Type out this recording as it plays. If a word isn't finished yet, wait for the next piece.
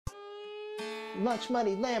Lunch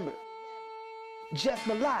Money Lambert, Jeff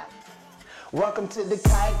Malott. Welcome to the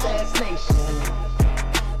Kayak Nation.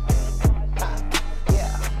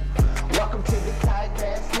 Welcome to the Kayak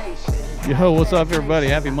Nation. Yo, what's up, everybody?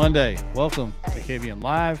 Happy Monday. Welcome to KBN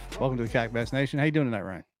Live. Welcome to the Kayak Nation. How you doing tonight,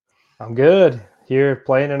 Ryan? I'm good. Here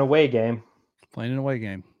playing an away game. Playing an away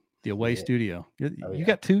game. The away studio. You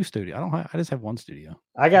got two studios. I just have one studio.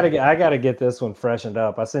 I gotta get this one freshened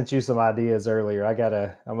up. I sent you some ideas earlier. I'm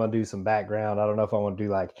gonna do some background. I don't know if I want to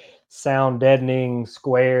do like sound deadening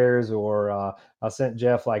squares or I sent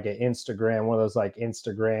Jeff like an Instagram, one of those like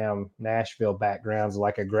Instagram Nashville backgrounds,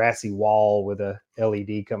 like a grassy wall with a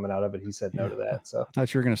LED coming out of it. He said no to that. So I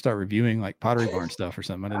thought you were gonna start reviewing like Pottery Barn stuff or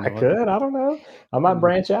something. I don't know. I might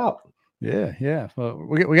branch out. Yeah. Well,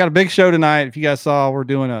 we got a big show tonight. If you guys saw, we're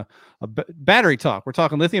doing a battery talk. We're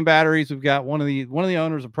talking lithium batteries. We've got one of the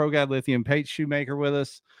owners of ProGuide Lithium, Pate Shoemaker, with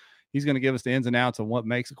us. He's going to give us the ins and outs of what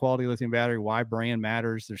makes a quality lithium battery, why brand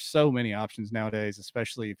matters. There's so many options nowadays,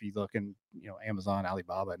 especially if you look in Amazon,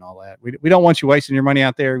 Alibaba, and all that. We don't want you wasting your money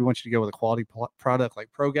out there. We want you to go with a quality product like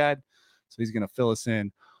ProGuide. So he's going to fill us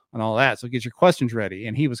in on all that. So get your questions ready.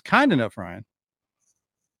 And he was kind enough, Ryan,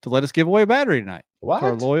 to let us give away a battery tonight. What? To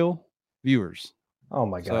our loyal viewers. Oh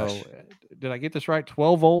my gosh. So did I get this right?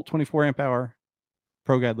 12 volt, 24 amp hour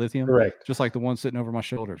ProGuide Lithium. Correct. Just like the one sitting over my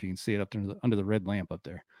shoulder. If you can see it up there under the red lamp up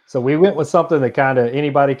there. So we went with something that kind of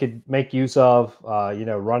anybody could make use of,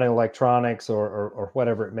 running electronics or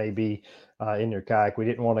whatever it may be in your kayak. We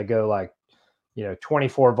didn't want to go like,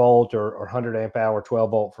 24 volt or 100 amp hour,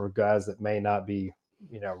 12 volt for guys that may not be,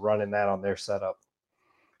 running that on their setup.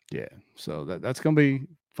 Yeah. So that's going to be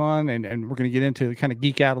fun. And we're going to get into kind of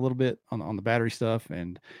geek out a little bit on the battery stuff.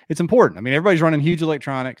 And it's important. I mean, everybody's running huge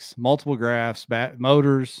electronics, multiple graphs,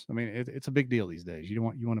 motors. I mean, it's a big deal these days. You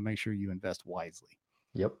want to make sure you invest wisely.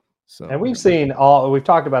 Yep. So, and we've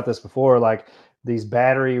talked about this before, like these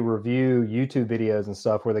battery review YouTube videos and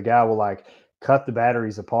stuff where the guy will like cut the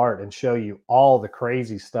batteries apart and show you all the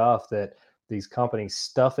crazy stuff that these companies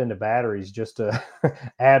stuff into batteries just to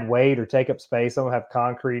add weight or take up space. Some have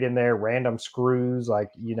concrete in there, random screws.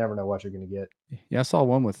 Like you never know what you're going to get. Yeah. I saw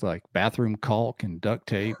one with like bathroom caulk and duct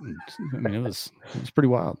tape. And, I mean, it was pretty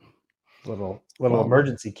wild. Little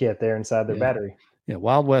emergency kit there inside their battery. Yeah.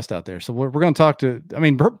 Wild West out there. So we're going to talk to,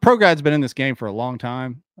 ProGuide's been in this game for a long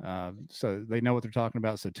time. So they know what they're talking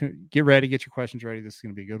about. So get ready, get your questions ready. This is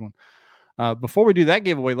going to be a good one. Before we do that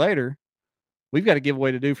giveaway later, we've got a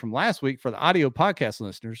giveaway to do from last week for the audio podcast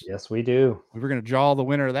listeners. Yes, we do. We were going to draw the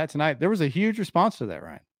winner of that tonight. There was a huge response to that,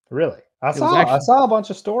 Ryan. Really? I saw a bunch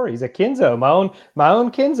of stories. Kenzo, my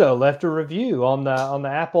own Kenzo, left a review on the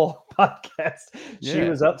Apple podcast. Yeah. She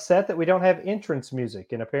was upset that we don't have entrance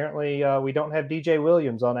music, and apparently we don't have DJ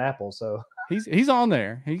Williams on Apple. So he's on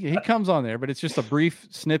there. He comes on there, but it's just a brief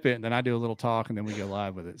snippet, and then I do a little talk, and then we go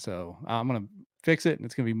live with it. So I'm gonna fix it, and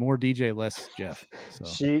it's gonna be more DJ, less Jeff.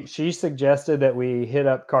 So she suggested that we hit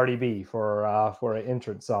up Cardi B for an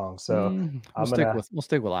entrance song. So we'll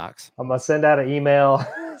stick with Ox. I'm gonna send out an email,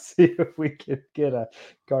 see if we can get a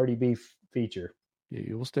Cardi B feature.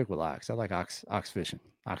 Yeah, we'll stick with Ox. I like Ox fishing,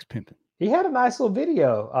 Ox pimping. He had a nice little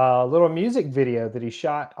video, a little music video that he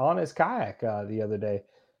shot on his kayak the other day,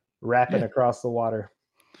 rapping across the water.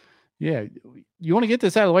 Yeah, you want to get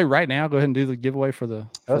this out of the way right now? Go ahead and do the giveaway for the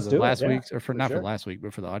last week's, or for last week,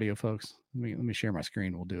 but for the audio folks. Let me share my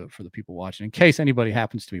screen. We'll do it for the people watching, in case anybody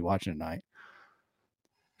happens to be watching tonight.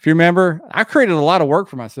 If you remember, I created a lot of work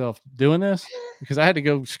for myself doing this because I had to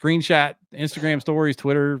go screenshot Instagram stories,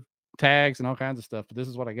 Twitter tags, and all kinds of stuff. But this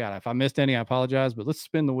is what I got. If I missed any, I apologize. But let's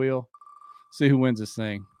spin the wheel, see who wins this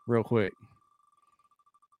thing real quick.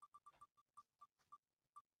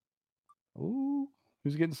 Ooh.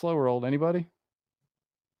 Who's getting slow rolled? Anybody?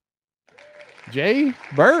 Jay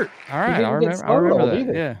Burt. All right. I remember that.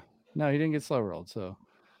 Either. Yeah. No, he didn't get slow rolled. So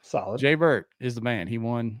solid. Jay Burt is the man. He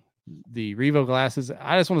won the Revo glasses.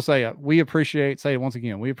 I just want to say we appreciate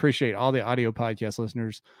all the audio podcast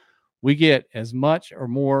listeners. We get as much or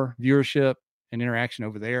more viewership and interaction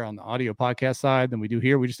over there on the audio podcast side than we do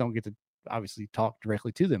here. We just don't get to obviously talk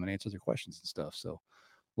directly to them and answer their questions and stuff. So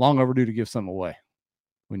long overdue to give something away.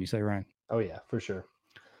 When you say, Ryan? Oh yeah, for sure.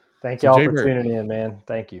 Thank y'all for tuning in, man.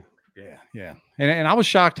 Thank you. Yeah. And I was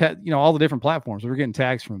shocked at, all the different platforms. We were getting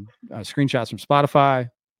tags from screenshots from Spotify,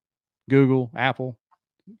 Google, Apple,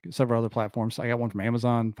 several other platforms. I got one from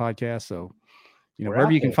Amazon podcast. So,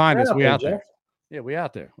 wherever you can find us, we out there. Yeah, we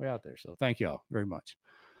out there. So thank y'all very much.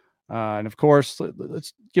 And of course,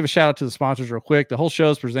 let's give a shout out to the sponsors real quick. The whole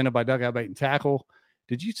show is presented by Dugout Bait and Tackle.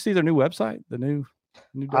 Did you see their new website?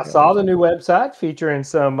 I saw the new website featuring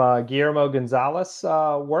some Guillermo Gonzalez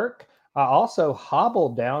work. I also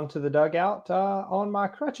hobbled down to the dugout on my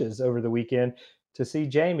crutches over the weekend to see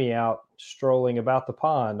Jamie out strolling about the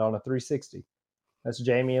pond on a 360. That's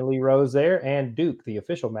Jamie and Lee Rose there, and Duke, the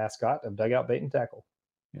official mascot of Dugout Bait and Tackle.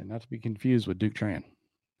 Yeah, not to be confused with Duke Tran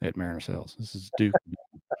at Mariners Hills. This is Duke.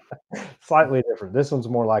 Slightly different. This one's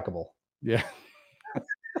more likable. Yeah.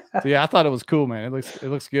 So yeah, I thought it was cool, man. It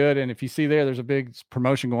looks good. And if you see there's a big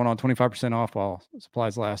promotion going on, 25% off while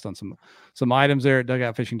supplies last on some items there at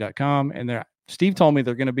dugoutfishing.com. And there, Steve told me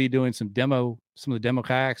they're going to be doing some of the demo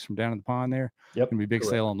kayaks from down in the pond there. Yep. Going to be a big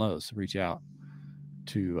sale on those. So reach out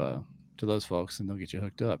to those folks and they'll get you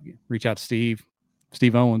hooked up. Reach out to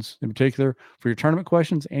Steve Owens in particular for your tournament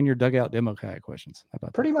questions and your dugout demo kayak questions. How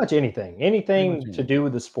about pretty much anything to do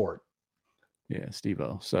with the sport. Yeah,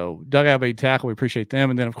 Steve-O. So Dugout Bait Tackle, we appreciate them.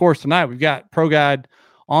 And then, of course, tonight we've got Pro Guide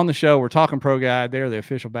on the show. We're talking Pro Guide. They're the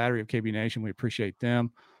official battery of KB Nation. We appreciate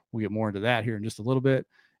them. We'll get more into that here in just a little bit.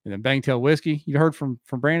 And then Bangtail Whiskey. You heard from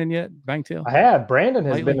Brandon yet? Bangtail? I have. Brandon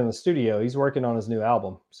has been in the studio. He's working on his new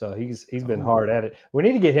album. So he's been hard at it. We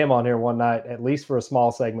need to get him on here one night, at least for a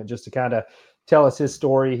small segment, just to kind of tell us his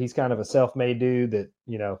story. He's kind of a self-made dude that,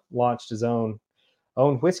 launched his own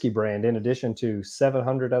whiskey brand in addition to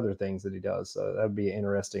 700 other things that he does. So that would be an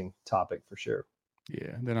interesting topic for sure.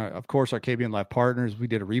 Yeah. Then of course our KBN Live partners, we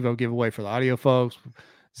did a Revo giveaway for the audio folks,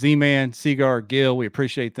 Z-Man, Seagar, Gil. We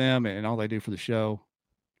appreciate them and all they do for the show.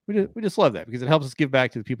 We just love that because it helps us give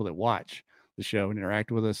back to the people that watch the show and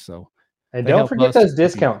interact with us. So, and don't forget those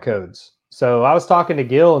discount codes. So I was talking to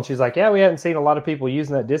Gil and she's like, yeah, we haven't seen a lot of people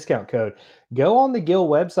using that discount code. Go on the Gil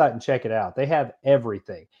website and check it out. They have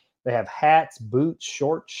everything. They have hats, boots,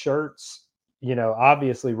 short shirts,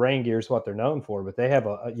 obviously rain gear is what they're known for, but they have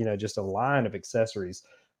just a line of accessories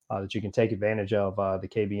that you can take advantage of the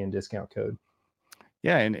KBN discount code.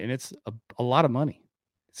 Yeah. And it's a lot of money.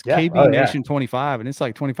 It's KB Nation 25 and it's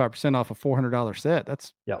like 25% off a $400 set.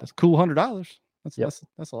 That's cool. $100.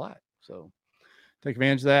 That's a lot. So take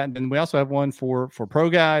advantage of that. And then we also have one for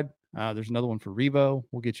Pro Guide. There's another one for Revo.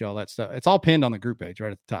 We'll get you all that stuff. It's all pinned on the group page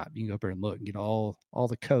right at the top. You can go up there and look and get all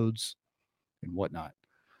the codes and whatnot.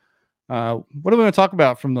 What are we going to talk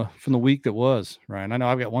about from the week that was, Ryan? I know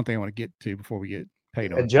I've got one thing I want to get to before we get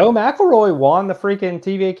paid on. Joe McElroy won the freaking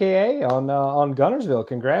TVKA on Gunnersville.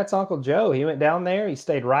 Congrats, Uncle Joe. He went down there. He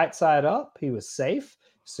stayed right side up. He was safe,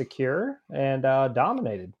 secure, and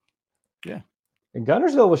dominated. Yeah. And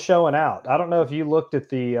Gunnersville was showing out. I don't know if you looked at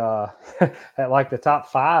the at like the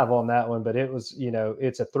top 5 on that one, but it was,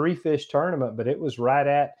 it's a 3-fish tournament, but it was right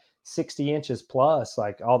at 60 inches plus,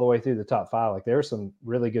 like all the way through the top 5. Like there were some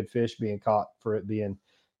really good fish being caught for it being,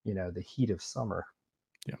 the heat of summer.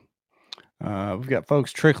 Yeah. We've got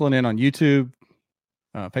folks trickling in on YouTube,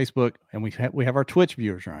 Facebook, and we have our Twitch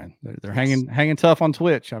viewers, Ryan. They're hanging tough on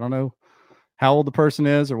Twitch. I don't know how old the person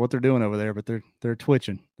is or what they're doing over there, but they're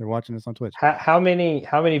twitching. They're watching us on Twitch. How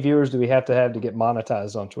many viewers do we have to get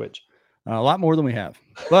monetized on Twitch? A lot more than we have,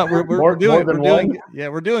 but we're doing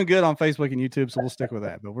good on Facebook and YouTube, so we'll stick with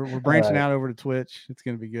that. But we're branching out over to Twitch. It's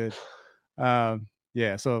going to be good.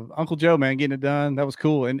 Yeah. So Uncle Joe, man, getting it done. That was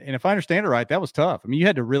cool. And if I understand it right, that was tough. I mean, you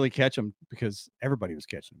had to really catch them because everybody was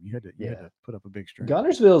catching them. You had to put up a big string.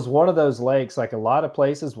 Gunnersville is one of those lakes, like a lot of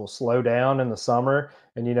places will slow down in the summer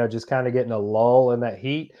and, just kind of getting a lull in that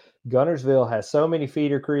heat. Gunnersville has so many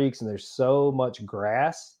feeder creeks and there's so much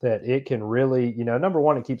grass that it can really, number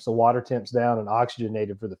one, it keeps the water temps down and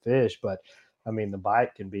oxygenated for the fish. But I mean, the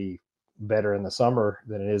bite can be better in the summer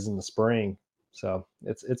than it is in the spring. So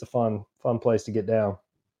it's a fun place to get down.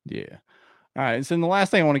 Yeah. All right. So then the last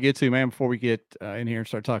thing I want to get to, man, before we get in here and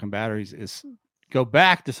start talking batteries, is go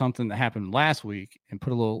back to something that happened last week and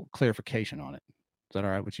put a little clarification on it. Is that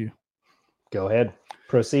all right with you? Go ahead.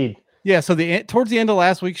 Proceed. Yeah. So towards the end of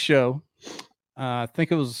last week's show, I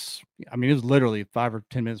think it was literally 5 or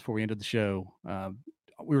 10 minutes before we ended the show.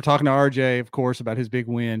 We were talking to RJ, of course, about his big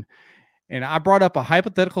win. And I brought up a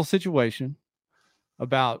hypothetical situation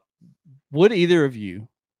about, would either of you,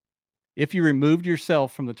 if you removed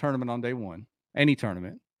yourself from the tournament on day one, any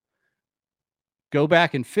tournament, go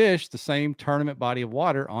back and fish the same tournament body of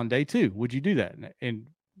water on day 2? Would you do that? And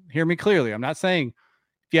hear me clearly. I'm not saying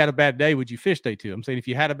if you had a bad day, would you fish day 2? I'm saying if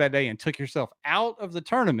you had a bad day and took yourself out of the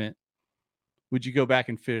tournament, would you go back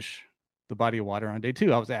and fish the body of water on day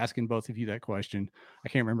 2? I was asking both of you that question. I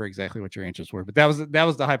can't remember exactly what your answers were, but that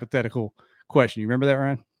was the hypothetical question. You remember that,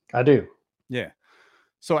 Ryan? I do. Yeah.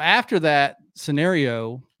 So after that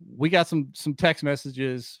scenario, we got some text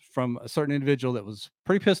messages from a certain individual that was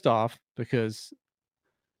pretty pissed off because,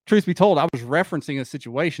 truth be told, I was referencing a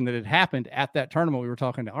situation that had happened at that tournament we were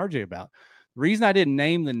talking to RJ about. The reason I didn't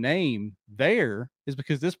name the name there is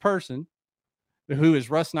because this person who is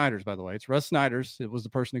Russ Snyder's, by the way. It's Russ Snyder's. It was the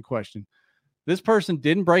person in question. This person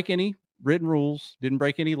didn't break any written rules, didn't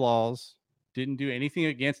break any laws, didn't do anything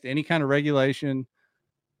against any kind of regulation.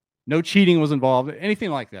 No cheating was involved,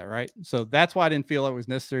 anything like that, right? So that's why I didn't feel it was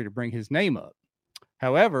necessary to bring his name up.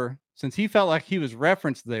 However, since he felt like he was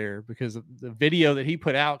referenced there because of the video that he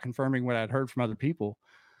put out confirming what I'd heard from other people,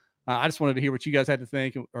 I just wanted to hear what you guys had to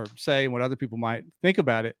think or say and what other people might think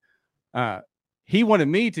about it. He wanted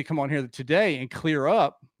me to come on here today and clear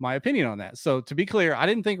up my opinion on that. So to be clear, I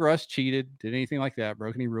didn't think Russ cheated, did anything like that,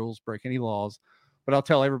 broke any rules, break any laws. But I'll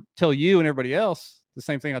tell you and everybody else the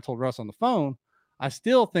same thing I told Russ on the phone. I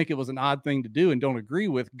still think it was an odd thing to do and don't agree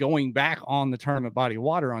with going back on the tournament body of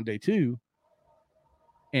water on day 2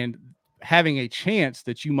 and having a chance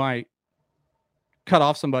that you might cut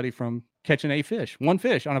off somebody from catching one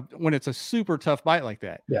fish when it's a super tough bite like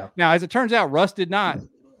that. Yeah. Now, as it turns out, Russ did not,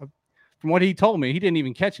 from what he told me, he didn't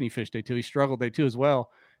even catch any fish day 2. He struggled day 2 as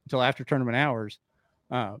well until after tournament hours.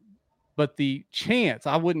 But the chance,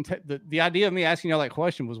 I wouldn't the idea of me asking you all that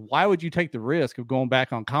question was, why would you take the risk of going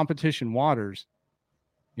back on competition waters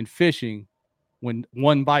and fishing when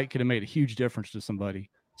one bite could have made a huge difference to somebody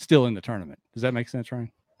still in the tournament? Does that make sense,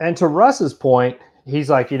 Ryan? And to Russ's point, he's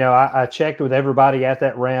like, I checked with everybody at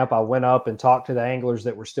that ramp. I went up and talked to the anglers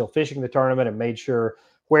that were still fishing the tournament and made sure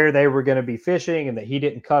where they were going to be fishing and that he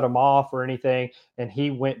didn't cut them off or anything. And he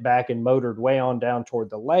went back and motored way on down toward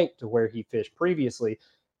the lake to where he fished previously.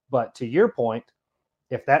 But to your point,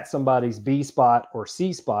 if that's somebody's B spot or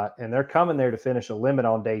C spot and they're coming there to finish a limit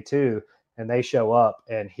on day 2 and they show up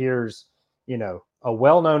and here's, a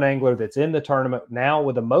well-known angler that's in the tournament now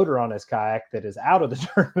with a motor on his kayak that is out of the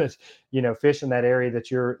tournament, fishing that area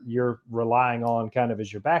that you're relying on kind of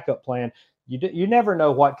as your backup plan, you never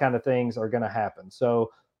know what kind of things are going to happen.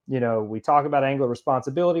 So, we talk about angler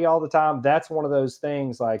responsibility all the time. That's one of those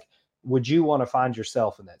things, like, would you want to find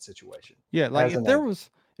yourself in that situation? Yeah. Like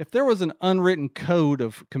if there was an unwritten code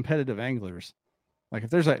of competitive anglers, like if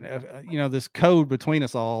there's this code between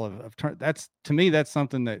us all that's, to me, that's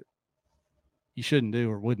something that you shouldn't do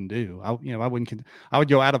or wouldn't do. I would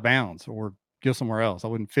go out of bounds or go somewhere else. I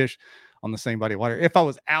wouldn't fish on the same body of water if I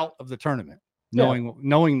was out of the tournament,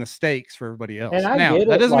 knowing the stakes for everybody else. And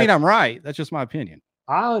that doesn't mean I'm right. That's just my opinion.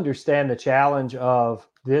 I understand the challenge of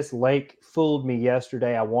this lake fooled me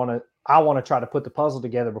yesterday. I want to try to put the puzzle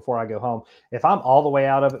together before I go home. If I'm all the way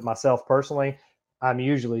out of it myself personally, I'm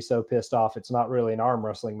usually so pissed off. It's not really an arm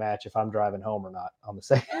wrestling match if I'm driving home or not on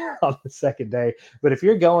the second day. But if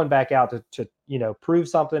you're going back out to prove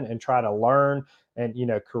something and try to learn and,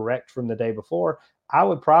 correct from the day before, I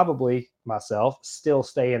would probably myself still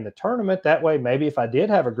stay in the tournament. That way, maybe if I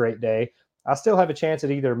did have a great day, I still have a chance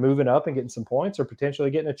at either moving up and getting some points or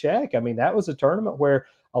potentially getting a check. I mean, that was a tournament where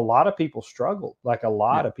a lot of people struggled.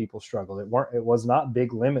 It was not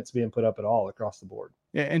big limits being put up at all across the board.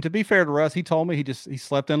 Yeah. And to be fair to Russ, he told me he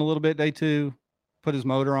slept in a little bit day 2, put his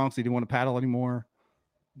motor on because he didn't want to paddle anymore,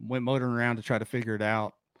 went motoring around to try to figure it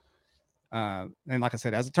out. And like I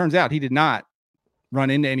said, as it turns out, he did not run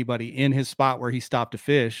into anybody in his spot where he stopped to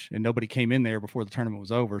fish and nobody came in there before the tournament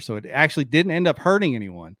was over. So it actually didn't end up hurting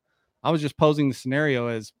anyone. I was just posing the scenario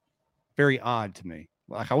as very odd to me.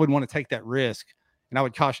 Like I wouldn't want to take that risk. And I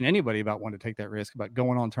would caution anybody about wanting to take that risk about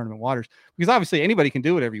going on tournament waters, because obviously anybody can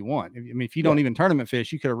do whatever you want. I mean, if you don't even tournament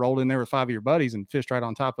fish, you could have rolled in there with 5 of your buddies and fished right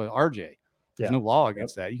on top of RJ. There's no law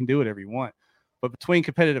against that. You can do whatever you want. But between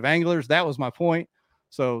competitive anglers, that was my point.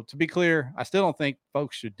 So to be clear, I still don't think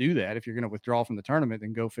folks should do that. If you're going to withdraw from the tournament,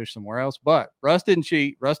 then go fish somewhere else. But Russ didn't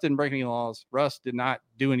cheat. Russ didn't break any laws. Russ did not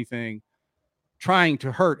do anything trying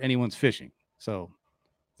to hurt anyone's fishing. So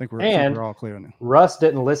I think we're all clear on that. Russ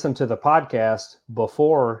didn't listen to the podcast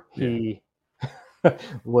before he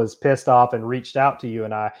was pissed off and reached out to you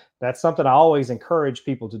and I. That's something I always encourage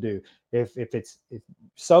people to do. If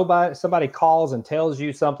somebody calls and tells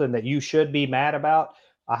you something that you should be mad about,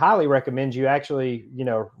 I highly recommend you actually,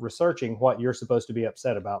 researching what you're supposed to be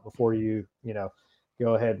upset about before you,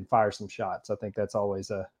 go ahead and fire some shots. I think that's always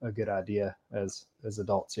a good idea as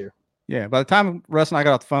adults here. Yeah. By the time Russ and I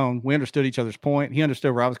got off the phone, we understood each other's point. He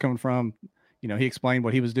understood where I was coming from. He explained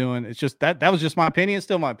what he was doing. It's just that was just my opinion. It's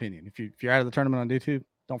still my opinion. If you're out of the tournament on YouTube,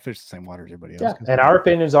 don't fish the same water as everybody else. Yeah. And our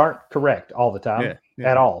opinions aren't correct all the time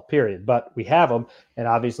at all, period. But we have them. And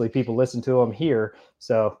obviously people listen to them here.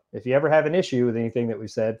 So if you ever have an issue with anything that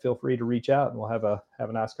we've said, feel free to reach out and we'll have a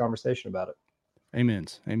nice conversation about it.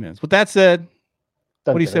 Amens. With that said,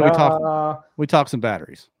 what do you say we talk some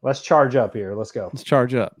batteries? Let's charge up here. Let's go. Let's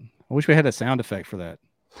charge up. I wish we had a sound effect for that.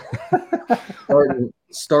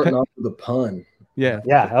 Starting off with a pun. Yeah.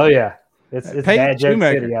 Yeah. Oh yeah. It's bad joke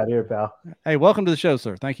city out here, pal. Hey, welcome to the show,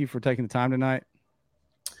 sir. Thank you for taking the time tonight.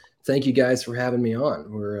 Thank you guys for having me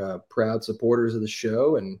on. We're proud supporters of the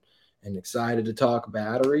show and excited to talk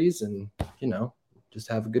batteries and, just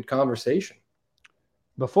have a good conversation.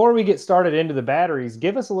 Before we get started into the batteries,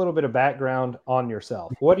 give us a little bit of background on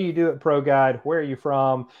yourself. What do you do at ProGuide? Where are you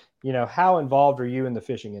from? How involved are you in the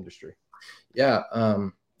fishing industry? Yeah.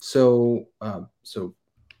 So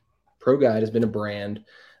ProGuide has been a brand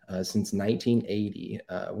since 1980.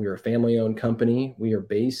 We are a family-owned company. We are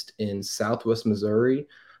based in Southwest Missouri,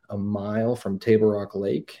 a mile from Table Rock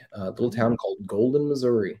Lake, a little town called Golden,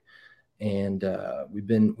 Missouri. And we've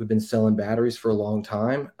been selling batteries for a long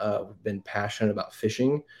time. We've been passionate about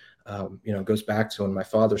fishing. It goes back to when my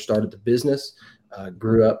father started the business.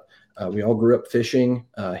 We all grew up fishing.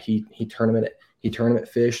 He tournament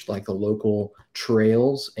fished like the local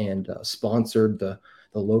trails and sponsored the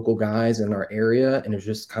local guys in our area. And it's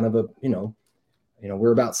just kind of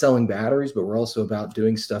we're about selling batteries, but we're also about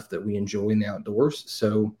doing stuff that we enjoy in the outdoors.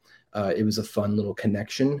 So it was a fun little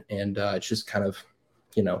connection, and it's just kind of,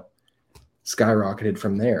 skyrocketed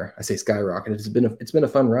from there. I say skyrocketed. It's been a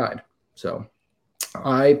fun ride. So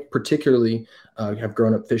I particularly have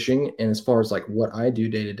grown up fishing, and as far as like what I do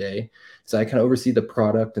day to day, so I kind of oversee the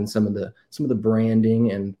product and some of the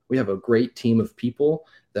branding, and we have a great team of people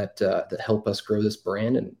that help us grow this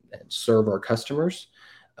brand and serve our customers.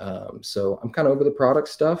 So I'm kind of over the product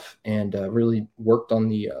stuff, and really worked on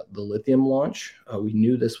the Lithium launch. We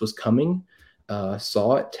knew this was coming,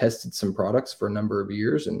 saw it, tested some products for a number of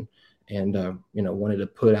years, and wanted to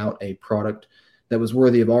put out a product that was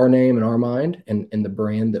worthy of our name and our mind and the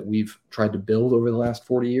brand that we've tried to build over the last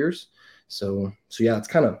 40 years. So yeah, it's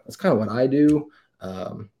kind of what I do.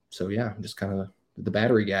 So yeah, I'm just kind of the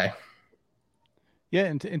battery guy. Yeah.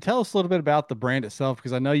 And tell us a little bit about the brand itself,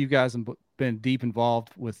 because I know you guys have been deep involved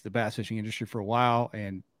with the bass fishing industry for a while,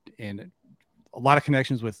 and a lot of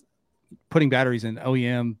connections with putting batteries in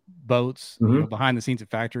OEM boats, behind the scenes at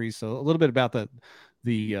factories. So a little bit about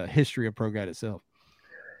the history of ProGuide itself.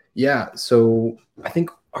 Yeah. So I think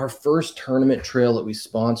our first tournament trail that we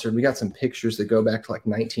sponsored, we got some pictures that go back to like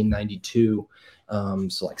 1992.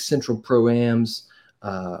 So like Central Pro-Ams,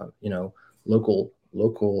 local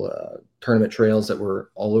tournament trails that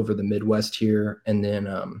were all over the Midwest here. And then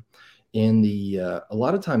a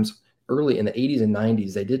lot of times early in the 80s and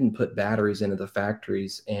 90s, they didn't put batteries into the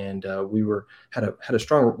factories, and we had a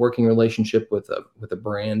strong working relationship with a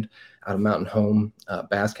brand out of Mountain Home,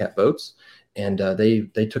 Bass Cat Boats, and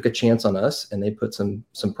they took a chance on us, and they put some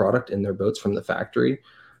product in their boats from the factory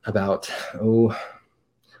about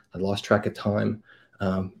I lost track of time,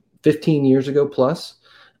 15 years ago plus.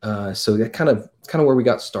 So that kind of where we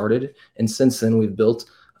got started, and since then we've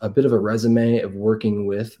built a bit of a resume of working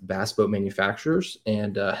with bass boat manufacturers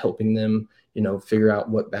and helping them, figure out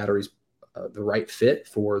what batteries the right fit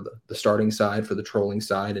for the starting side, for the trolling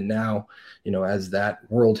side. And now, as that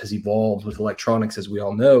world has evolved with electronics, as we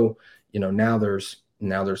all know, now there's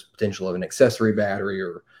potential of an accessory battery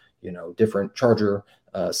or, different charger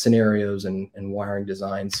scenarios and wiring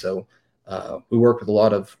designs. So we work with a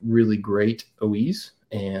lot of really great OEs,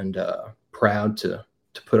 and proud to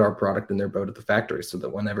put our product in their boat at the factory, so that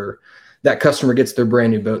whenever that customer gets their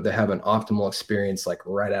brand new boat, they have an optimal experience, like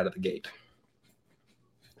right out of the gate.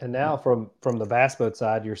 And now from the bass boat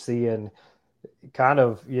side, you're seeing kind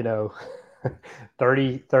of,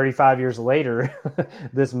 35 years later,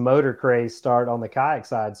 this motor craze start on the kayak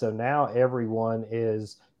side. So now everyone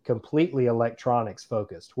is completely electronics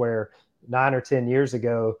focused, where 9 or 10 years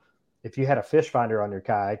ago, if you had a fish finder on your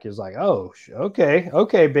kayak, it was like, oh,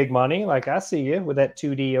 okay, big money. Like, I see you with that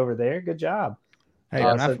 2D over there. Good job. Hey,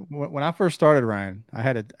 when I first started, Ryan, I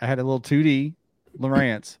had a little 2D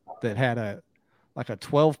Lowrance that had a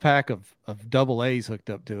 12-pack of double A's hooked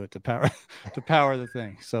up to it to power the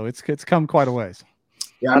thing. So it's come quite a ways.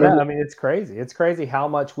 Yeah, I mean, it's crazy. It's crazy how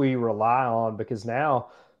much we rely on, because now,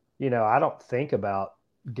 I don't think about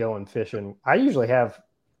going fishing. I usually have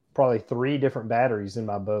probably 3 different batteries in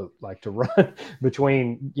my boat, like to run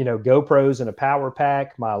between, GoPros and a power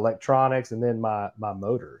pack, my electronics, and then my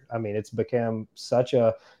motor. I mean, it's become such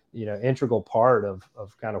a, integral part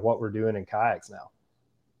of kind of what we're doing in kayaks now.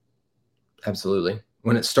 Absolutely.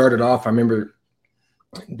 When it started off, I remember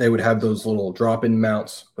they would have those little drop-in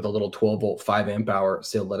mounts with a little 12-volt, 5-amp-hour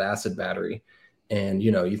sealed lead acid battery. And,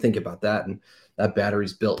 you think about that, and that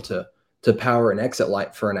battery's built to power an exit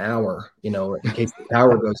light for an hour, in case the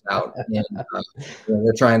power goes out. And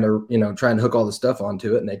they're trying to hook all the stuff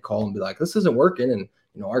onto it, and they'd call and be like, this isn't working. And,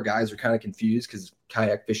 our guys are kind of confused because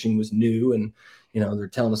kayak fishing was new, and, they're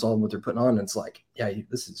telling us all what they're putting on. And it's like, yeah,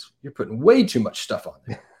 you're putting way too much stuff on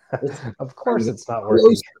there. Of course it's not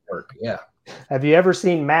working. Yeah. Have you ever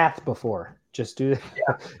seen math before? Just do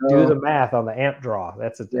Oh. the math on the amp draw.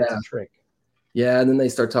 That's a trick. Yeah, and then they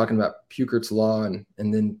start talking about Puchert's law, and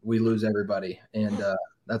then we lose everybody, and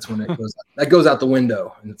that's when that goes out the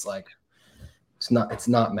window, and it's like it's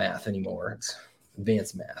not math anymore. It's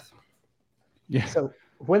advanced math. Yeah. So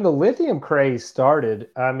when the lithium craze started,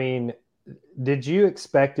 I mean, did you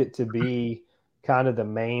expect it to be kind of the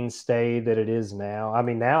mainstay that it is now? I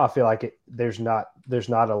mean, now I feel like there's not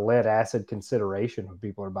a lead acid consideration when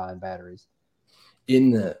people are buying batteries.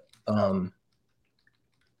 In the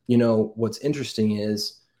what's interesting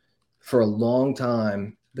is for a long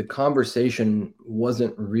time the conversation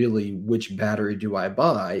wasn't really which battery do I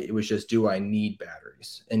buy, it was just do I need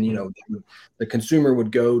batteries. And the consumer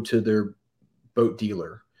would go to their boat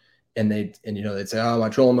dealer and they'd say, oh, my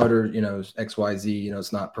trolling motor, is XYZ,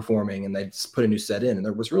 it's not performing, and they'd put a new set in, and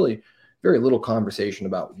there was really very little conversation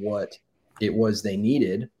about what it was they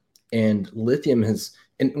needed. And lithium and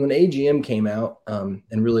when AGM came out and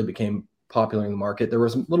really became popular in the market, there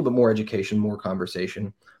was a little bit more education, more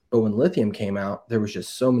conversation. But when lithium came out, there was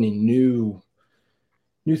just so many new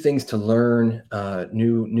things to learn,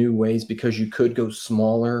 new ways, because you could go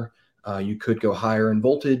smaller, you could go higher in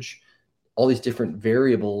voltage. All these different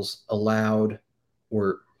variables allowed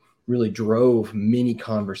or really drove many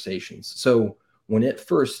conversations. So when I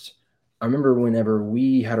remember whenever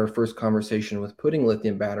we had our first conversation with putting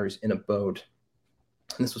lithium batteries in a boat,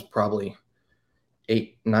 and this was probably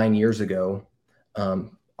 8-9 years ago.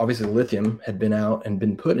 Obviously, lithium had been out and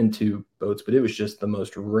been put into boats, but it was just the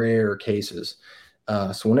most rare cases.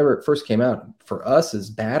 So whenever it first came out, for us as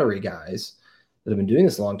battery guys that have been doing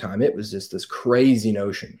this a long time, it was just this crazy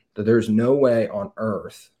notion that there's no way on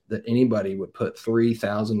earth that anybody would put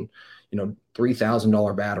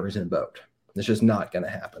 $3,000 batteries in a boat. It's just not going to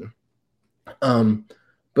happen.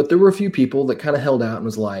 But there were a few people that kind of held out and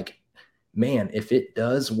was like, man, if it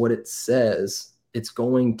does what it says it's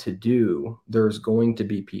going to do, there's going to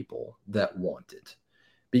be people that want it.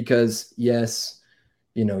 Because yes,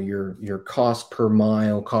 your cost per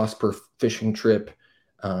mile, cost per fishing trip,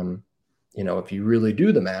 if you really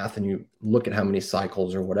do the math and you look at how many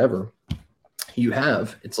cycles or whatever you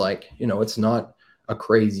have, it's like, it's not a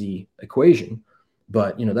crazy equation,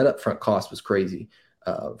 but that upfront cost was crazy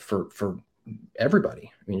for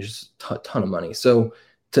everybody. I mean, just a ton of money. So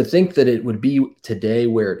to think that it would be today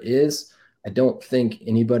where it is, I don't think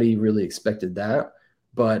anybody really expected that,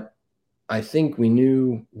 but I think we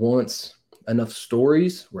knew once enough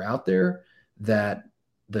stories were out there that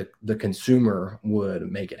the consumer would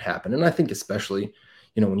make it happen. And I think especially,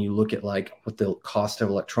 when you look at like what the cost of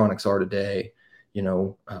electronics are today,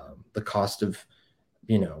 the cost of,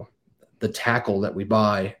 the tackle that we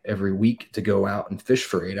buy every week to go out and fish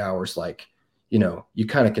for 8 hours, like, you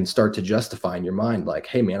kind of can start to justify in your mind, like,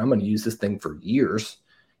 hey man, I'm going to use this thing for years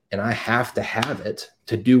and I have to have it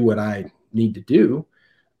to do what I need to do.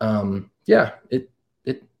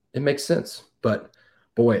 It makes sense. But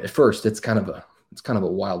boy, at first it's kind of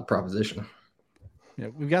a wild proposition. Yeah,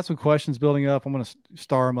 we've got some questions building up. I'm going to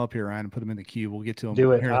star them up here, Ryan, and put them in the queue. We'll get to them.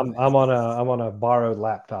 Do it. Here. I'm on a borrowed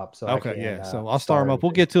laptop, so okay, yeah. So I'll star them up.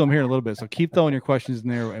 We'll get to them here in a little bit. So keep throwing your questions in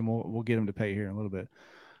there, and we'll get them to pay here in a little bit.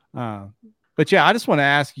 But yeah, I just want to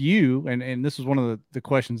ask you, and this was one of the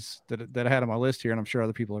questions that I had on my list here, and I'm sure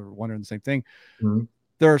other people are wondering the same thing. Mm-hmm.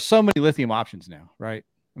 There are so many lithium options now, right?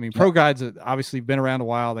 I mean, Pro Guides have obviously been around a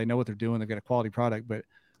while. They know what they're doing. They've got a quality product, but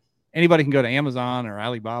anybody can go to Amazon or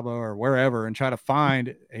Alibaba or wherever and try to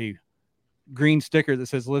find a green sticker that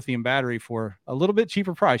says lithium battery for a little bit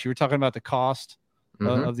cheaper price. You were talking about the cost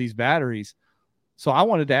of these batteries. So I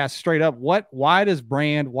wanted to ask straight up, why does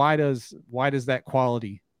that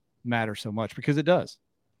quality matter so much? Because it does.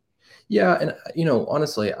 Yeah. And,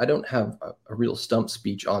 honestly, I don't have a real stump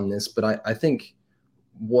speech on this, but I think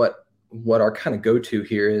what our kind of go-to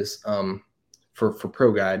here is for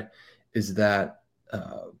Pro Guide is that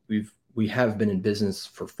we have been in business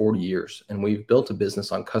for 40 years and we've built a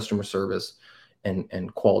business on customer service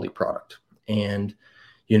and quality product. And,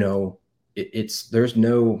 there's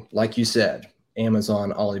no, like you said,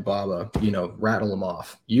 Amazon, Alibaba, rattle them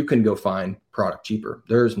off. You can go find product cheaper.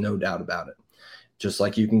 There's no doubt about it. Just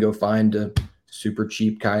like you can go find a super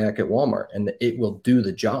cheap kayak at Walmart and it will do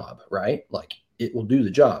the job, right? Like it will do the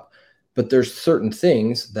job. But there's certain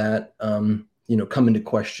things that, come into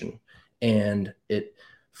question. And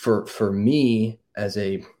for me as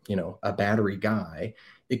a battery guy,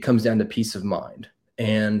 it comes down to peace of mind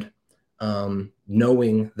and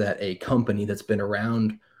knowing that a company that's been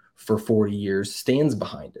around for 40 years stands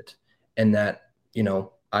behind it. And that,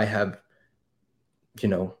 I have,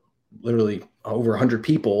 literally over 100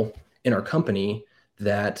 people in our company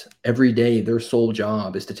that every day their sole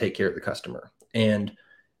job is to take care of the customer. And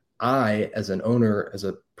I, as an owner, as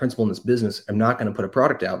a principal in this business, am not going to put a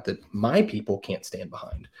product out that my people can't stand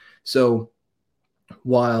behind. So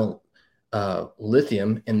while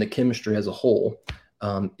lithium and the chemistry as a whole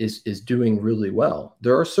is doing really well,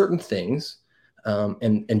 there are certain things, and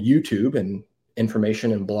YouTube and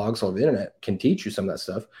information and blogs all over the internet can teach you some of that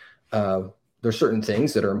stuff. There are certain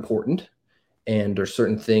things that are important, and there's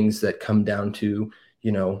certain things that come down to,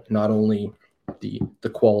 not only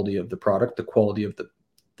the quality of the product, the quality of the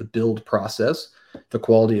build process, the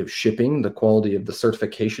quality of shipping, the quality of the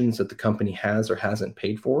certifications that the company has or hasn't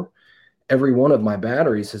paid for. Every one of my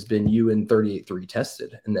batteries has been UN 38.3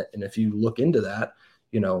 tested. And if you look into that,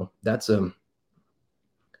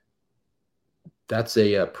 that's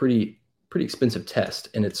a pretty expensive test.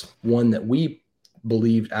 And it's one that we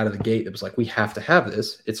believed out of the gate. It was like, we have to have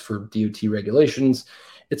this. It's for DOT regulations.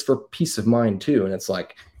 It's for peace of mind too. And it's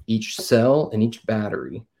like each cell and each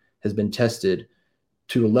battery has been tested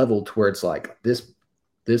to a level to where it's like this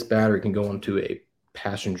battery can go into a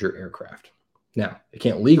passenger aircraft. Now, it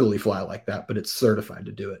can't legally fly like that, but it's certified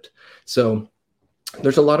to do it. So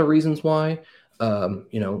there's a lot of reasons why,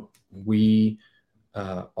 we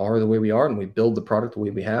are the way we are, and we build the product the way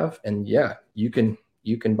we have. And yeah, you can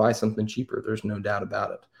buy something cheaper. There's no doubt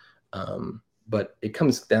about it. But it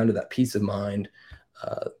comes down to that peace of mind,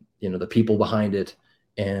 the people behind it,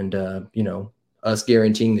 and, us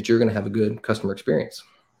guaranteeing that you're going to have a good customer experience.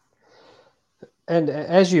 And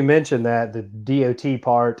as you mentioned that, the DOT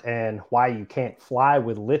part and why you can't fly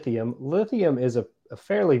with lithium is a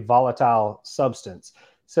fairly volatile substance.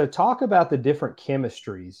 So talk about the different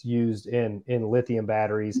chemistries used in lithium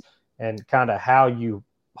batteries and kind of how you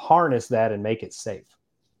harness that and make it safe.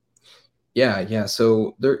 Yeah.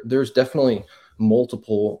 So there's definitely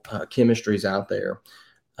multiple chemistries out there.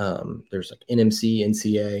 There's like NMC,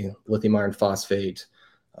 NCA, lithium iron phosphate,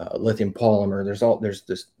 lithium polymer. There's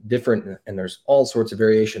this different, and there's all sorts of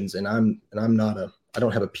variations. And I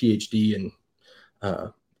don't have a PhD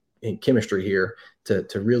in chemistry here to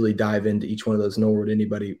really dive into each one of those, nor would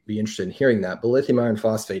anybody be interested in hearing that. But lithium iron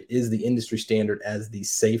phosphate is the industry standard as the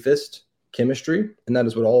safest chemistry, and that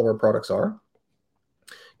is what all of our products are.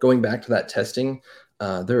 Going back to that testing,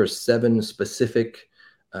 there are 7 specific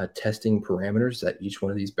testing parameters that each one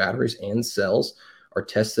of these batteries and cells are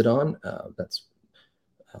tested on. That's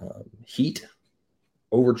heat,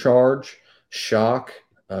 overcharge, shock,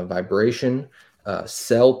 vibration,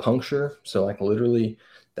 cell puncture. So like literally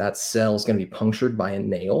that cell is going to be punctured by a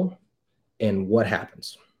nail. And what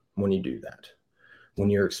happens when you do that? When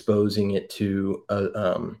you're exposing it to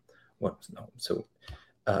I'm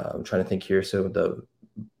trying to think here. So the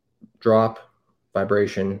drop,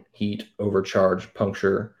 vibration, heat, overcharge,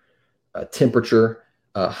 puncture, temperature,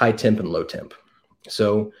 high temp and low temp.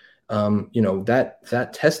 So, that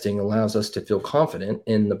testing allows us to feel confident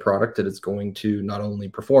in the product that it's going to not only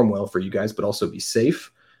perform well for you guys, but also be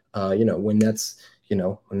safe. When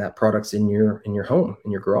that product's in your home,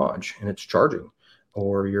 in your garage, and it's charging,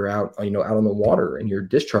 or you're out on the water and you're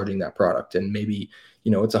discharging that product, and maybe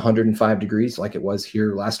it's 105 degrees like it was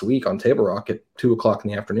here last week on Table Rock at 2:00 in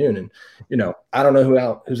the afternoon. And I don't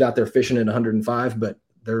know who's out there fishing at 105, but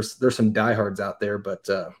there's some diehards out there. But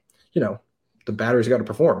the battery's got to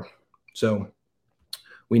perform. So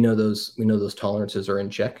we know those tolerances are in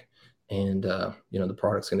check, and the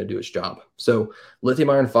product's going to do its job. So lithium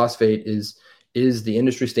iron phosphate is the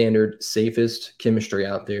industry standard safest chemistry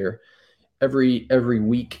out there. Every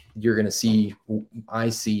week you're going to see, I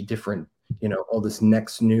see different, all this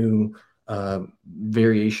next new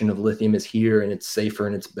variation of lithium is here, and it's safer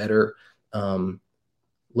and it's better.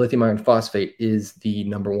 Lithium iron phosphate is the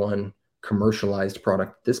 #1 commercialized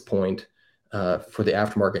product at this point for the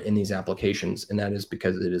aftermarket in these applications, and that is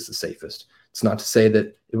because it is the safest. It's not to say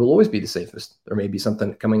that it will always be the safest. There may be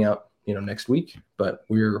something coming out, next week, but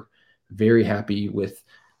we're very happy with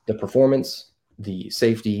the performance, the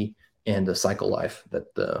safety, and the cycle life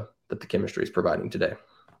that the chemistry is providing today.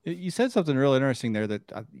 You said something really interesting there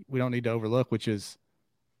that we don't need to overlook, which is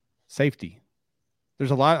safety. There's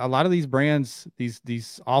a lot of these brands,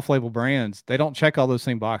 these off-label brands, they don't check all those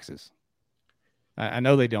same boxes. I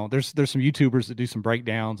know they don't. There's some YouTubers that do some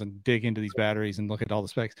breakdowns and dig into these batteries and look at all the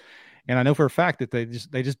specs. And I know for a fact that they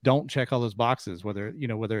just don't check all those boxes, whether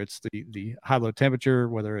it's the high low temperature,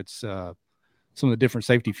 whether it's some of the different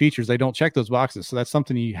safety features, they don't check those boxes. So that's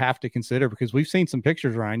something you have to consider, because we've seen some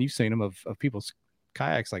pictures, Ryan, you've seen them of people's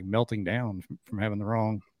kayaks like melting down from having the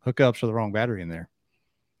wrong hookups or the wrong battery in there.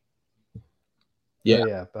 Yeah. Oh,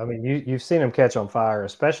 yeah. I mean, you've seen them catch on fire,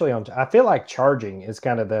 especially I feel like charging is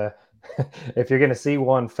kind of if you're going to see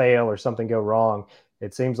one fail or something go wrong,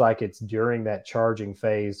 it seems like it's during that charging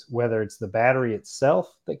phase, whether it's the battery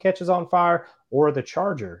itself that catches on fire or the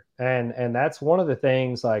charger. And that's one of the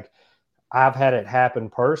things, like, I've had it happen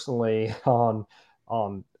personally on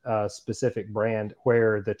a specific brand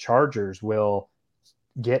where the chargers will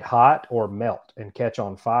get hot or melt and catch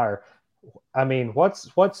on fire. I mean,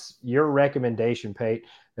 what's your recommendation, Pate,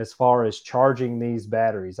 as far as charging these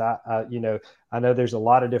batteries? I know there's a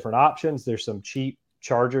lot of different options. There's some cheap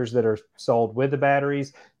chargers that are sold with the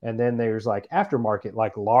batteries, and then there's like aftermarket,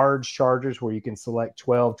 like large chargers where you can select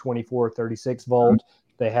 12, 24, 36 volt.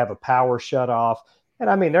 They have a power shut off. And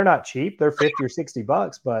I mean, they're not cheap. They're 50 or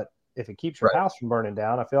 $60, but if it keeps your house from burning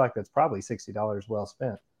down, I feel like that's probably $60 well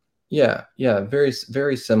spent. Yeah, very,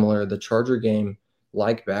 very similar. The charger game,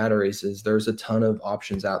 like batteries, is there's a ton of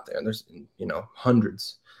options out there. There's,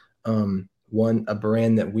 hundreds. A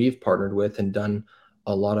brand that we've partnered with and done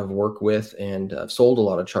a lot of work with and sold a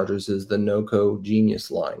lot of chargers is the NOCO Genius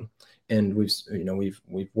line. And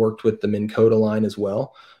we've worked with the Minn Kota line as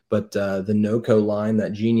well. But the NOCO line,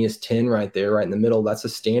 that Genius 10 right there, right in the middle, that's a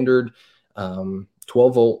standard 12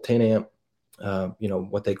 volt, 10 amp,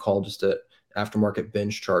 what they call just a aftermarket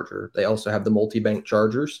bench charger. They also have the multi-bank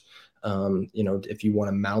chargers, if you want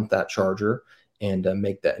to mount that charger and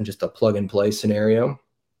make that in just a plug and play scenario.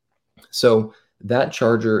 So that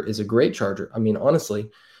charger is a great charger. I mean, honestly,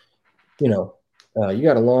 you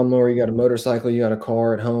got a lawnmower, you got a motorcycle, you got a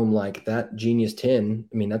car at home, like that Genius 10.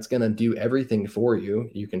 I mean, that's going to do everything for you.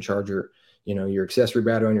 You can charge your accessory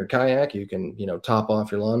battery on your kayak. You can, top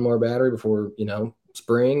off your lawnmower battery before,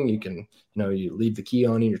 spring. You can, you leave the key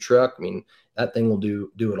on in your truck. I mean, that thing will do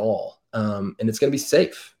it all. And it's going to be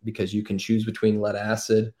safe because you can choose between lead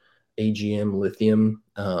acid, AGM, lithium,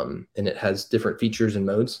 and it has different features and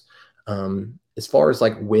modes. As far as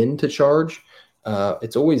like when to charge,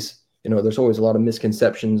 it's always, there's always a lot of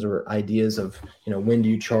misconceptions or ideas of, when do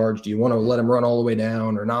you charge? Do you want to let them run all the way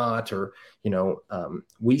down or not? Or,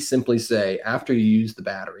 we simply say after you use the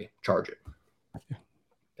battery, charge it.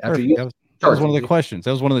 After you that was one of the questions.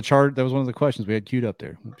 That was one of the questions we had queued up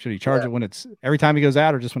there. Should he charge it when it's every time he goes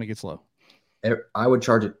out or just when it gets low? I would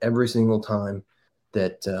charge it every single time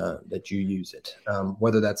that you use it,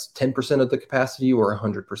 whether that's 10% of the capacity or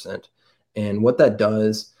 100%. And what that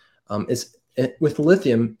does is with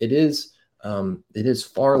lithium, it is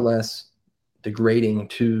far less degrading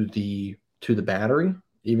to the battery.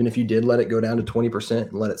 Even if you did let it go down to 20%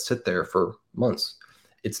 and let it sit there for months,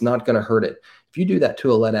 it's not going to hurt it. If you do that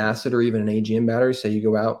to a lead acid or even an AGM battery, say you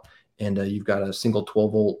go out and you've got a single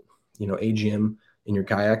 12 volt, AGM in your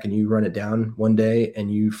kayak and you run it down one day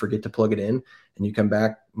and you forget to plug it in and you come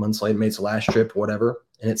back months later, maybe it's the last trip, whatever,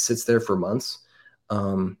 and it sits there for months,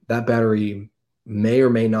 that battery may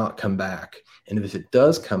or may not come back. And if it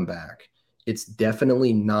does come back, it's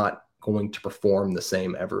definitely not going to perform the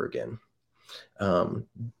same ever again.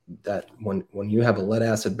 That when you have a lead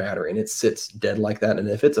acid battery and it sits dead like that, and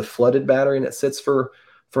if it's a flooded battery and it sits for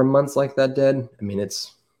months like that dead, I mean,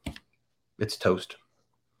 it's toast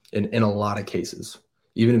in a lot of cases.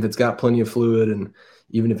 Even if it's got plenty of fluid, and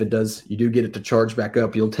even if you do get it to charge back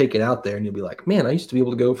up, you'll take it out there and you'll be like, man, I used to be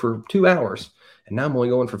able to go for 2 hours and now I'm only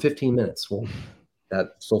going for 15 minutes. Well,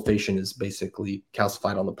 that sulfation is basically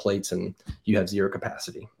calcified on the plates and you have zero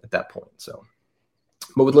capacity at that point. So,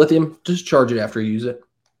 but with lithium, just charge it after you use it.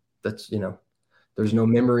 That's, there's no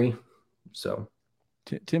memory. So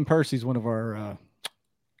Tim Percy's one of our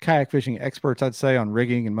kayak fishing experts, I'd say, on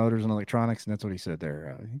rigging and motors and electronics. And that's what he said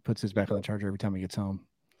there. He puts his back on the charger every time he gets home.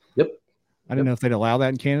 Yep. I didn't know if they'd allow that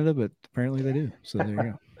in Canada, but apparently they do. So there you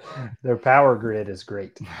go. Their power grid is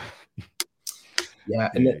great. Yeah.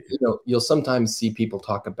 And then, you'll sometimes see people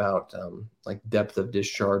talk about like depth of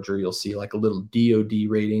discharge, or you'll see like a little DOD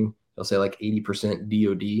rating. They'll say like 80%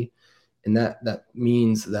 DOD. And that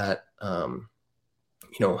means that,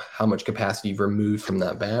 how much capacity you've removed from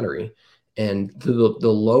that battery. And the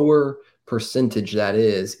lower percentage that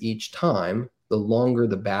is each time, the longer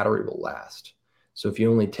the battery will last. So if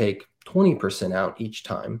you only take 20% out each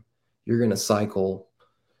time, you're going to cycle,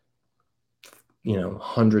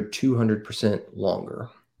 100, 200% longer.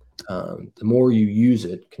 The more you use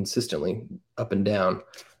it consistently up and down,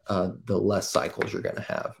 the less cycles you're going to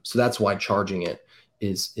have. So that's why charging it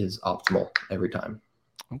is optimal every time.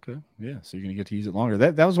 Okay. Yeah. So you're going to get to use it longer.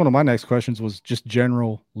 That was one of my next questions, was just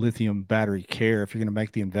general lithium battery care. If you're going to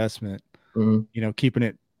make the investment, keeping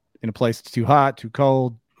it in a place that's too hot, too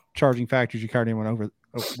cold, charging factors, you already went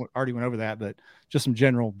over that, but just some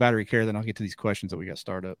general battery care. Then I'll get to these questions that we got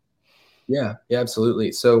started up. Yeah,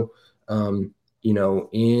 absolutely. So, if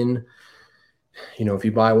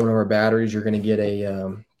you buy one of our batteries, you're going to get a,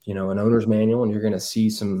 an owner's manual, and you're going to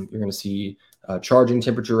see charging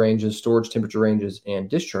temperature ranges, storage temperature ranges, and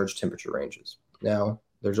discharge temperature ranges. Now,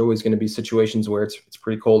 there's always going to be situations where it's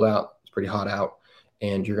pretty cold out, it's pretty hot out,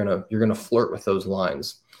 and you're gonna flirt with those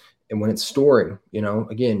lines. And when it's storing,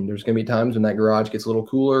 again, there's going to be times when that garage gets a little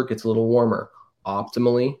cooler, gets a little warmer.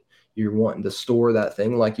 Optimally, you're wanting to store that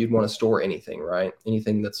thing like you'd want to store anything, right?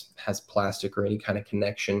 Anything has plastic or any kind of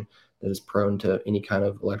connection that is prone to any kind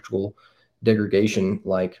of electrical degradation,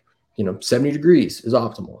 like 70 degrees is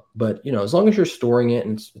optimal. But as long as you're storing it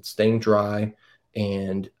and it's staying dry,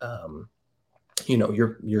 and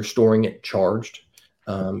you're storing it charged,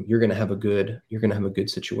 you're gonna have a good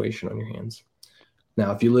situation on your hands.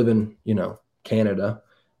 Now, if you live in Canada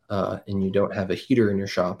and you don't have a heater in your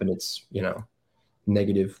shop and it's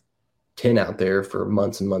negative 10 out there for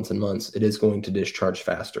months and months and months, it is going to discharge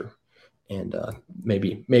faster, and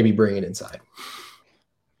maybe bring it inside.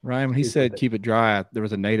 Ryan, when he said keep it dry, there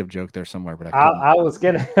was a native joke there somewhere, but I was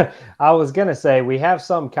gonna say we have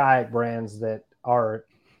some kayak brands that are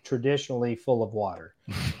traditionally full of water.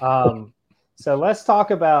 So let's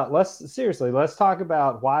talk about why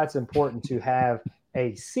it's important to have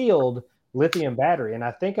a sealed lithium battery. And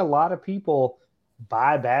I think a lot of people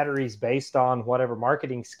buy batteries based on whatever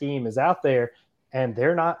marketing scheme is out there, and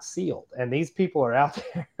they're not sealed. And these people are out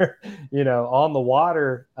there, on the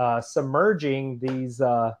water, submerging these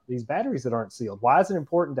batteries that aren't sealed. Why is it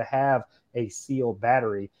important to have a sealed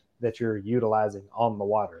battery that you're utilizing on the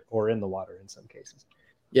water or in the water in some cases?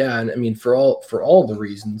 Yeah, and I mean for all the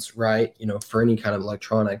reasons, right? For any kind of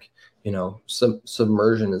electronic,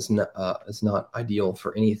 submersion is not ideal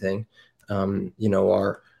for anything.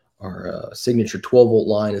 Our signature 12-volt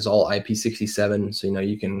line is all IP67, so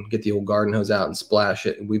you can get the old garden hose out and splash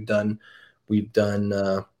it. And we've done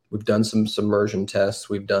some submersion tests.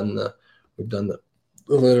 We've done the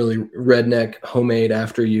literally redneck homemade.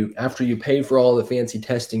 After you pay for all the fancy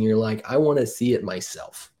testing, you're like, I want to see it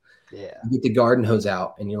myself. Yeah. You get the garden hose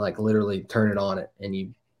out and you literally turn it on it and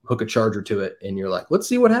you hook a charger to it and you're like, let's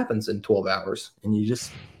see what happens in 12 hours. And you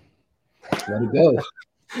just let it go.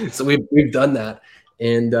 So we've done that.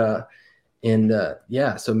 And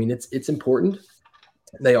yeah, so I mean, it's important.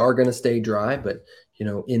 They are going to stay dry, but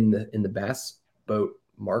in the bass boat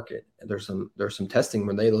market, there's some testing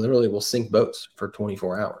where they literally will sink boats for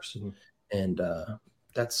 24 hours. Mm-hmm. And,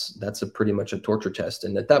 that's a pretty much a torture test.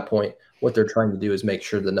 And at that point, what they're trying to do is make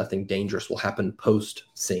sure that nothing dangerous will happen post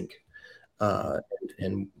sink.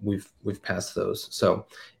 And we've passed those. So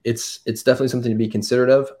it's definitely something to be considerate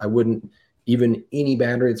of. I wouldn't, even any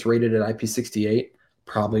battery that's rated at IP68,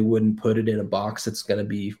 probably wouldn't put it in a box that's going to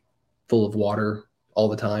be full of water all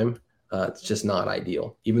the time. It's just not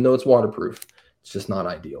ideal. Even though it's waterproof, it's just not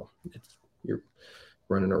ideal. You're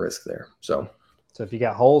running a risk there. So if you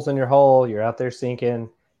got holes in your hull, you're out there sinking,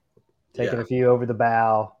 taking a few over the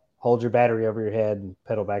bow, hold your battery over your head and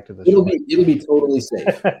pedal back to the shore. It'll be totally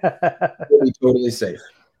safe. It'll be totally safe.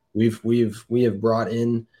 We have brought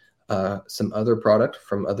in some other product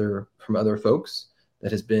from other folks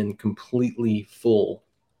that has been completely full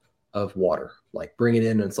of water. Like bring it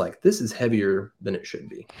in and it's like, this is heavier than it should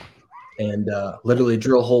be. And literally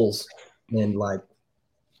drill holes and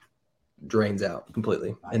drains out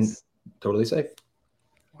completely. Nice. And totally safe.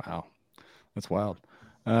 Wow. That's wild.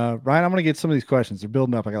 Ryan, I'm going to get some of these questions. They're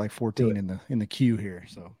building up. I got 14 in the queue here.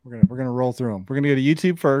 So we're going to roll through them. We're going to go to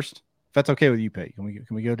YouTube first. If that's okay with you, Pate. Can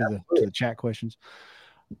we go to the chat questions?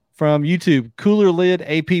 From YouTube, Cooler Lid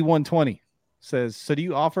AP120 says, so do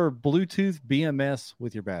you offer Bluetooth BMS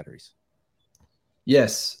with your batteries?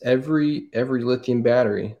 Yes, every lithium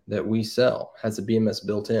battery that we sell has a BMS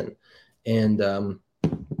built in, and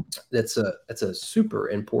that's a super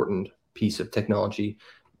important piece of technology.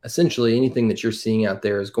 Essentially, anything that you're seeing out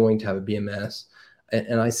there is going to have a BMS,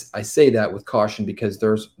 and I say that with caution because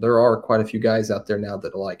there are quite a few guys out there now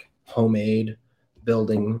that are like homemade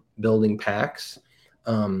building packs.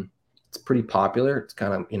 It's pretty popular. It's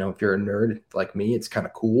kind of, if you're a nerd like me, it's kind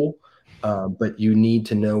of cool. But you need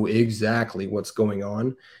to know exactly what's going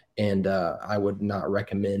on. And I would not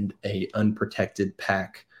recommend a unprotected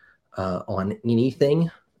pack on anything,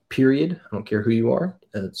 period. I don't care who you are.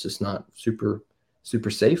 It's just not super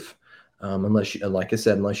safe unless you, like I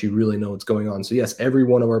said, unless you really know what's going on. So yes, every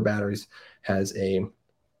one of our batteries has a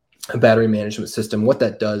battery management system. What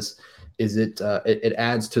that does is it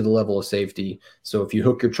adds to the level of safety. So if you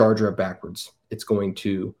hook your charger up backwards, it's going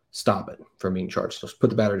to stop it from being charged. So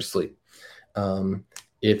put the battery to sleep.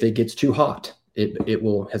 If it gets too hot, it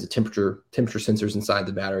will has a temperature sensors inside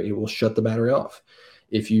the battery. It will shut the battery off.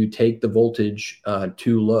 If you take the voltage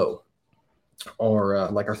too low, or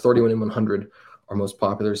like our 31M100, our most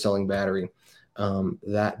popular selling battery,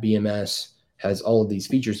 that BMS has all of these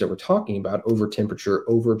features that we're talking about: over temperature,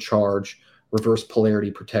 overcharge, reverse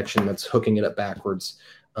polarity protection that's hooking it up backwards.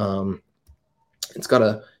 It's got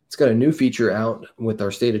a new feature out with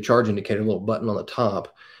our state of charge indicator, a little button on the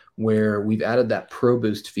top, where we've added that Pro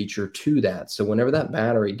Boost feature to that. So whenever that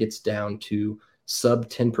battery gets down to sub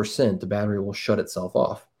 10%, the battery will shut itself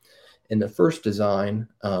off. In the first design,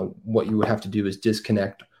 what you would have to do is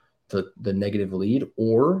disconnect the negative lead,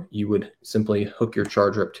 or you would simply hook your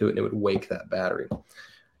charger up to it and it would wake that battery.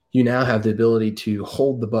 You now have the ability to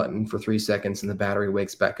hold the button for 3 seconds and the battery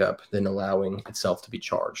wakes back up, then allowing itself to be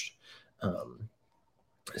charged.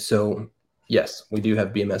 So yes, we do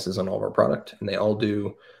have BMSs on all of our product, and they all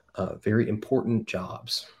do very important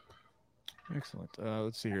jobs. Excellent.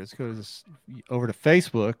 Let's see here. Let's go to this over to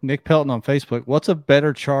Facebook. Nick Pelton on Facebook. What's a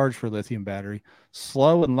better charge for lithium battery?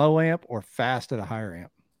 Slow and low amp or fast at a higher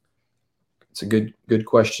amp? It's a good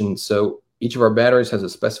question. So each of our batteries has a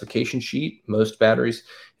specification sheet. Most batteries,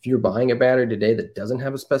 if you're buying a battery today that doesn't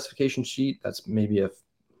have a specification sheet, that's maybe a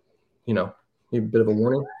bit of a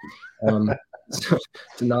warning to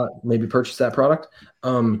not maybe purchase that product.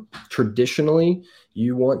 Traditionally,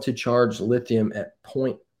 you want to charge lithium at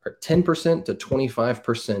 10% to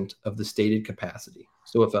 25% of the stated capacity.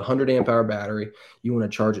 So if a 100 amp hour battery, you want to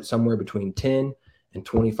charge it somewhere between 10 and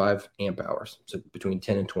 25 amp hours. So between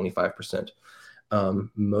 10 and 25%.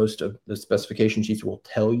 Most of the specification sheets will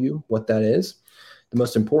tell you what that is. The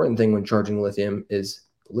most important thing when charging lithium is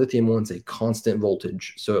lithium wants a constant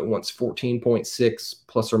voltage. So it wants 14.6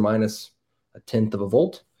 plus or minus a tenth of a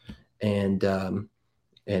volt. And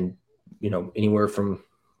anywhere from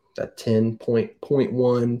that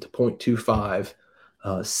 10.1 to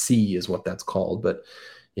 0.25 C is what that's called. But,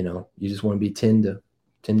 you just want to be 10 to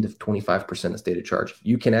 25% of stated charge.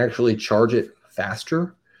 You can actually charge it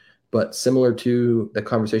faster, but similar to the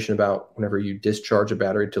conversation about whenever you discharge a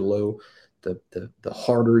battery to low, the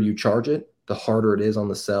harder you charge it, the harder it is on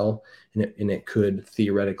the cell, and it could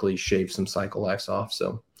theoretically shave some cycle lives off.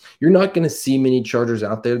 So you're not going to see many chargers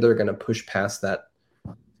out there that are going to push past that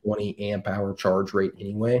 20 amp hour charge rate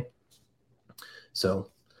anyway. So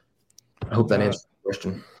I hope that answers the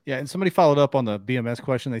question. Yeah, and somebody followed up on the BMS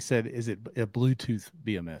question. They said, is it a Bluetooth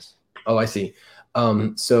BMS? Oh, I see.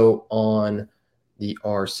 So on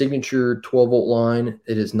our signature 12-volt line,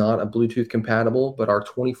 it is not a Bluetooth compatible, but our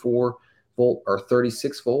 24-volt or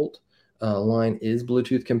 36-volt line is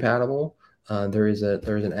Bluetooth compatible. There is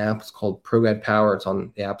an app. It's called ProGuide Power. It's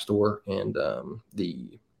on the App Store and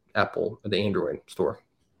the Android store.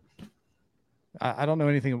 I don't know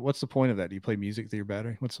anything. What's the point of that? Do you play music through your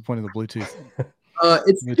battery? What's the point of the Bluetooth?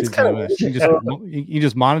 It's kind of you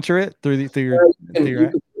just monitor it through your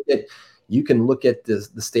you can look at the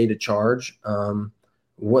state of charge.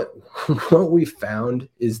 What we found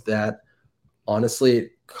is that honestly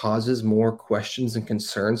it causes more questions and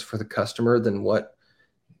concerns for the customer than what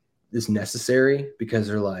is necessary, because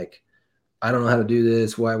they're like, I don't know how to do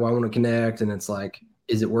this. Why want to connect? And it's like,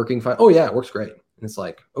 is it working fine? Oh yeah, it works great. And it's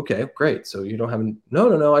like, okay, great. So you don't have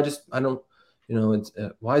no. I don't. It's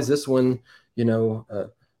why is this one? A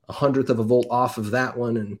 100th of a volt off of that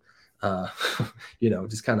one, and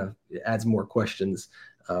just kind of adds more questions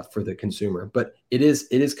for the consumer. But it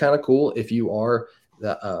is kind of cool if you are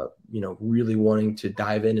really wanting to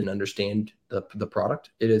dive in and understand the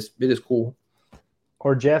product. It is cool.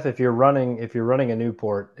 Or Jeff, if you're running a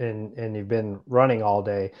Newport and you've been running all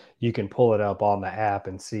day, you can pull it up on the app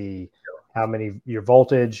and see how many your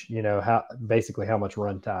voltage, how much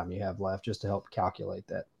run time you have left, just to help calculate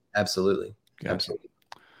that. Absolutely. Gotcha.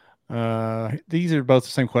 Absolutely. These are both the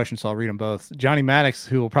same questions, so I'll read them both. Johnny Maddox,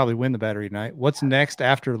 who will probably win the battery tonight. What's next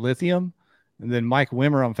after lithium? And then Mike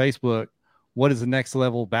Wimmer on Facebook. What is the next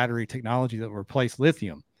level battery technology that will replace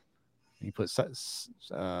lithium? And you put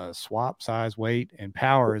swap, size, weight, and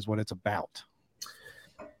power is what it's about.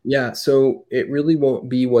 Yeah, so it really won't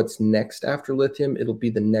be what's next after lithium. It'll be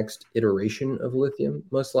the next iteration of lithium,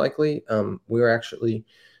 most likely. We're actually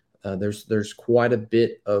there's quite a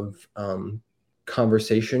bit of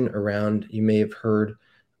conversation around. You may have heard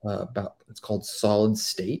about, it's called solid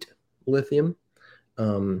state lithium.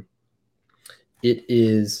 It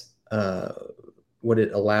is what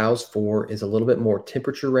it allows for is a little bit more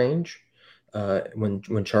temperature range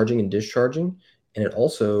when charging and discharging, and it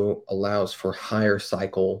also allows for higher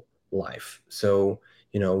cycle life. So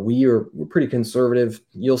we're pretty conservative.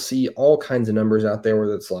 You'll see all kinds of numbers out there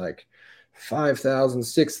where it's like 5,000,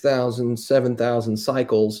 6,000, 7,000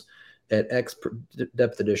 cycles at X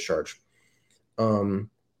depth of discharge.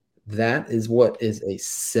 That is what is a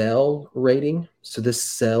cell rating. So this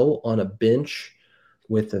cell on a bench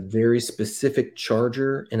with a very specific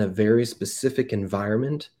charger in a very specific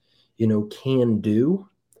environment can do.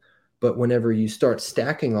 But whenever you start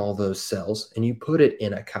stacking all those cells and you put it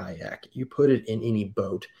in a kayak, you put it in any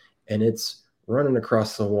boat, and it's running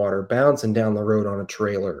across the water, bouncing down the road on a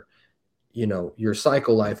trailer, your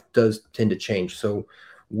cycle life does tend to change. So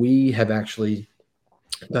we have actually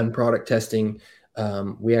done product testing.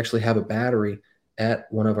 We actually have a battery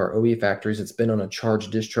at one of our OE factories. It's been on a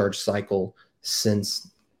charge-discharge cycle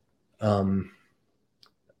since, don't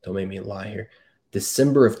make me lie here,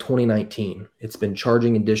 December of 2019. It's been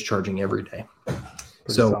charging and discharging every day.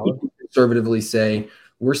 So we can conservatively say,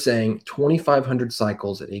 we're saying 2,500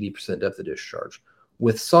 cycles at 80% depth of discharge.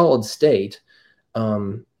 With solid state,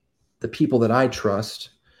 the people that I trust,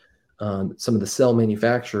 some of the cell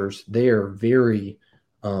manufacturers, they are very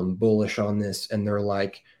bullish on this, and they're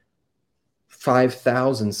like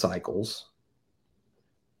 5,000 cycles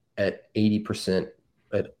at 80%,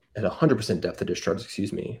 at 100% depth of discharge,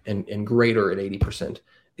 excuse me, and greater at 80%.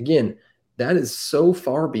 Again, that is so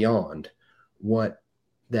far beyond what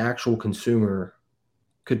the actual consumer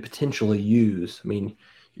could potentially use. I mean,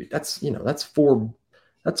 that's four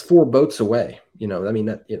boats away.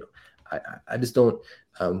 I just don't.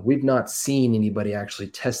 We've not seen anybody actually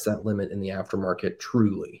test that limit in the aftermarket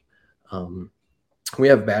truly. We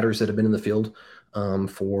have batteries that have been in the field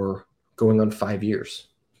for going on 5 years,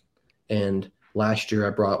 and last year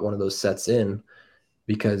I brought one of those sets in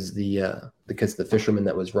because the fisherman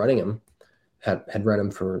that was running them had run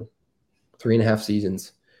them for 3.5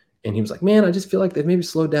 seasons, and he was like, "Man, I just feel like they've maybe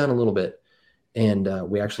slowed down a little bit." And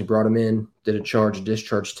we actually brought him in, did a charge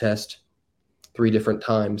discharge test 3 different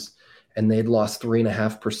times, and they'd lost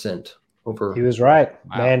 3.5% over. He was right.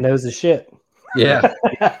 Wow. Man knows his shit. Yeah.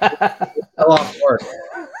 It fell off hard.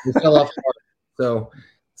 It fell off hard.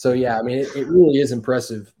 So yeah, I mean, it really is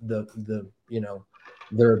impressive, their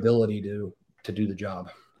ability to do the job.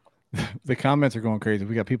 The comments are going crazy.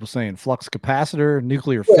 We got people saying flux capacitor,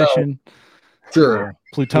 nuclear fission, Sure.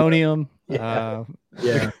 plutonium. Yeah.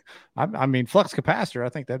 Yeah. I mean, flux capacitor. I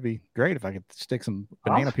think that'd be great if I could stick some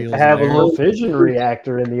banana peels. Have a in there. little fission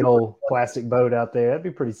reactor in the old plastic boat out there. That'd be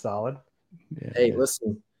pretty solid. Yeah. Hey,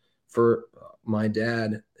 listen, for my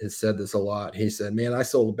dad has said this a lot. He said, "Man, I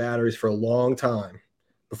sold batteries for a long time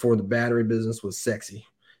before the battery business was sexy."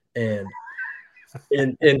 And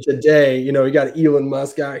today, you got Elon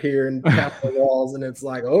Musk out here and tapping the walls, and it's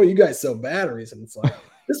like, "Oh, you guys sell batteries." And it's like,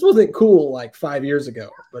 this wasn't cool like 5 years ago,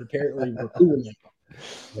 but apparently we're cool now.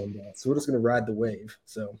 And so we're just going to ride the wave.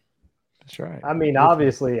 So That's right. I mean,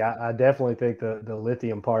 obviously, I definitely think the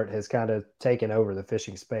lithium part has kind of taken over the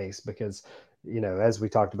fishing space because, as we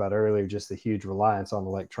talked about earlier, just the huge reliance on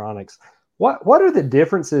electronics. What are the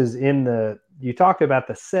differences you talked about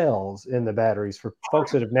the cells in the batteries for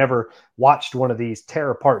folks that have never watched one of these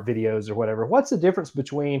tear apart videos or whatever? What's the difference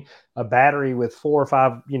between a battery with 4 or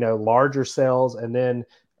 5, larger cells and then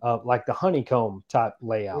like the honeycomb type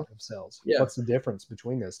layout of cells? Yeah. What's the difference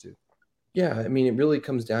between those two? yeah, I mean, it really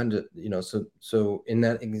comes down to, so in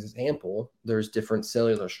that example, there's different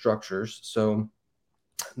cellular structures. So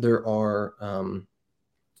there are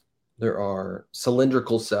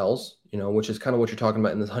cylindrical cells, which is kind of what you're talking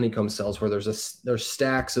about in the honeycomb cells, where there's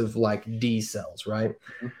stacks of like D cells, right?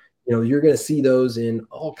 Mm-hmm. You're going to see those in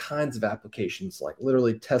all kinds of applications, like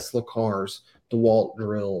literally Tesla cars, DeWalt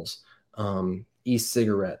drills,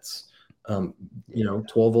 e-cigarettes,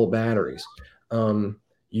 12-volt batteries.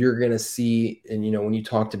 You're going to see, and when you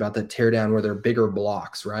talked about the teardown where they're bigger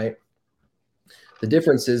blocks, right? The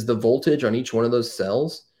difference is the voltage on each one of those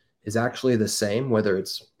cells is actually the same, whether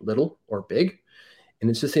it's little or big. And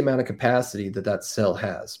it's just the amount of capacity that cell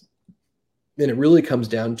has. And it really comes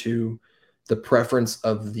down to the preference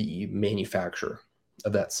of the manufacturer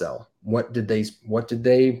of that cell. What did they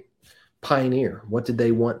pioneer? What did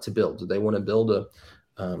they want to build? Did they want to build a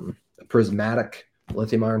prismatic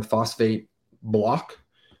lithium iron phosphate block,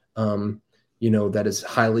 that is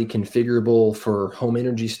highly configurable for home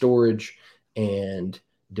energy storage and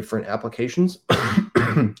different applications?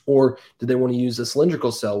 Or did they want to use a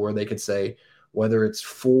cylindrical cell where they could say, whether it's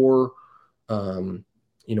four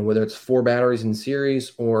batteries in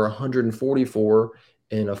series or 144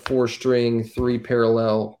 in a 4-string 3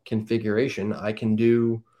 parallel configuration, I can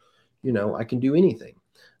do anything.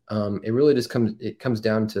 It really just comes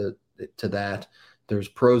down to that. There's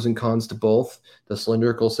pros and cons to both. The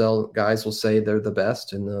cylindrical cell guys will say they're the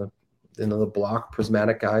best, and the block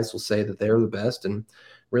prismatic guys will say that they're the best. And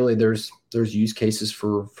really, there's use cases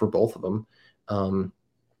for both of them.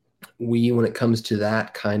 When it comes to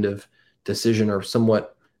that kind of decision, are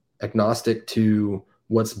somewhat agnostic to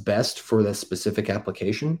what's best for the specific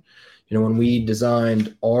application. When we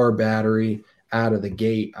designed our battery out of the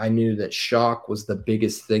gate, I knew that shock was the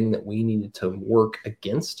biggest thing that we needed to work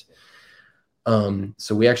against.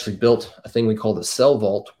 So we actually built a thing we call the cell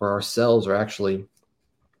vault, where our cells are actually,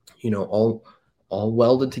 all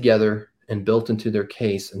welded together and built into their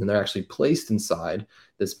case, and then they're actually placed inside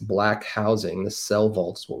this black housing. The cell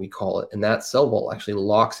vault is what we call it, and that cell vault actually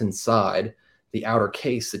locks inside the outer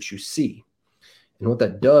case that you see. And what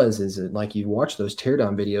that does is, like, you watch those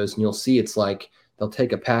teardown videos, and you'll see it's like they'll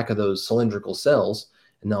take a pack of those cylindrical cells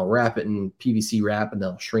and they'll wrap it in PVC wrap, and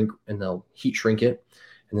they'll shrink and they'll heat shrink it,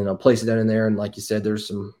 and then I'll place it down in there. And like you said, there's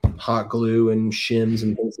some hot glue and shims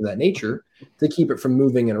and things of that nature to keep it from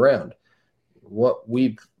moving it around.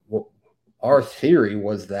 Our theory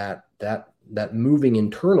was that moving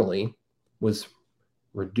internally was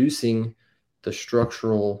reducing the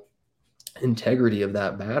structural integrity of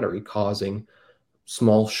that battery, causing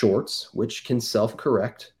small shorts, which can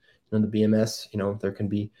self-correct. The BMS, there can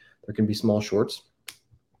be small shorts.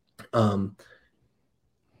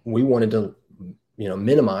 We wanted to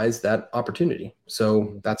minimize that opportunity.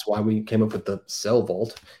 So that's why we came up with the cell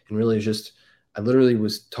vault. And really I literally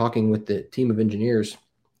was talking with the team of engineers,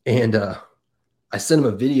 and I sent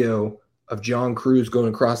them a video of John Cruise going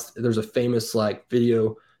across. There's a famous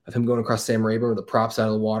video of him going across Sam Rayburn with the props out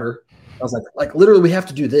of the water. I was like literally, we have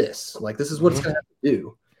to do this. Like, this is what it's going to have to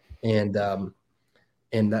do. And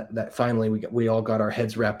that finally we all got our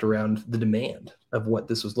heads wrapped around the demand of what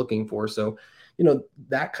this was looking for. So,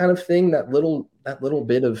 that kind of thing, that little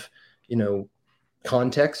bit of,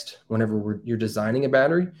 context whenever you're designing a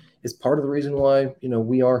battery is part of the reason why,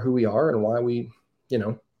 we are who we are, and why we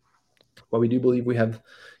do believe we have,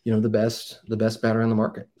 the best battery on the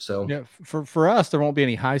market. So yeah, for us, there won't be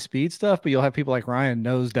any high speed stuff, but you'll have people like Ryan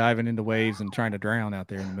nose diving into waves and trying to drown out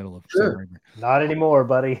there in the middle of. Sure. Not anymore,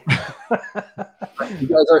 buddy. You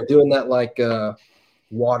guys aren't doing that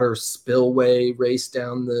water spillway race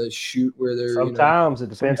down the chute where they're. Sometimes it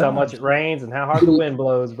depends how much it rains and how hard the wind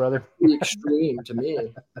blows, brother. Pretty extreme to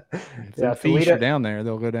me. Yeah, Toledo down there,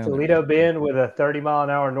 they'll go down. Toledo Bend with a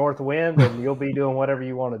 30-mile-an-hour north wind, and you'll be doing whatever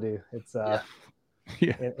you want to do. It's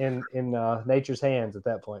in nature's hands at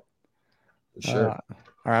that point. Sure. All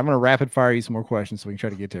right, I'm going to rapid fire you some more questions so we can try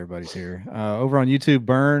to get to everybody's here. Over on YouTube,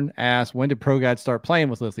 Burn asked, when did ProGuide start playing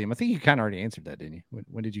with lithium? I think you kind of already answered that, didn't you?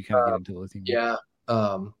 When did you kind of get into lithium? Yeah.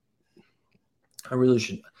 I really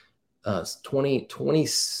should.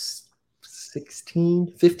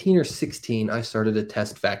 2016, 15 or 16, I started to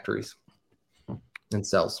test factories and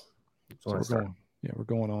cells. So we're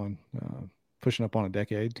going on, pushing up on a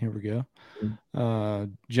decade. Here we go.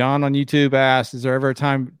 John on YouTube asked, is there ever a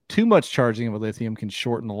time too much charging of a lithium can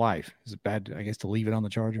shorten the life? Is it bad, I guess, to leave it on the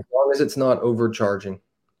charger? As long as it's not overcharging.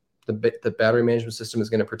 The battery management system is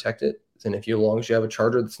going to protect it. And as long as you have a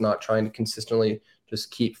charger that's not trying to consistently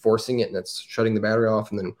just keep forcing it and it's shutting the battery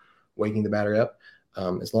off and then waking the battery up,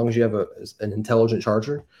 as long as you have an intelligent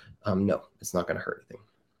charger, no, it's not going to hurt anything.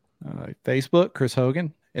 Facebook, Chris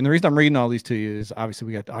Hogan. And the reason I'm reading all these to you is obviously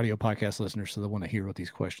we got the audio podcast listeners, so they want to hear what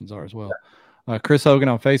these questions are as well. Chris Hogan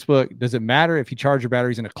on Facebook. Does it matter if you charge your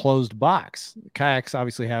batteries in a closed box? Kayaks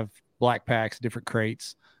obviously have black packs, different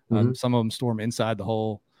crates. Some of them store them inside the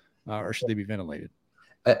hole, or should they be ventilated?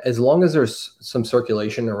 As long as there's some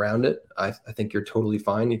circulation around it, I think you're totally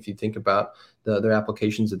fine. If you think about the other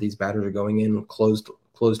applications that these batteries are going in, closed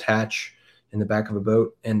hatch in the back of a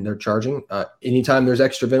boat, and they're charging. Anytime there's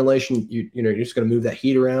extra ventilation, you're just going to move that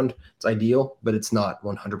heat around. It's ideal, but it's not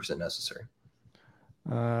 100% necessary.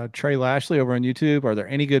 Trey Lashley over on YouTube. Are there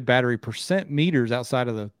any good battery percent meters outside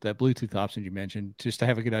of that Bluetooth option you mentioned, just to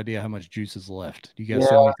have a good idea how much juice is left? Do you guys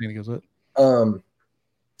sell anything that goes with it?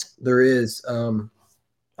 There is.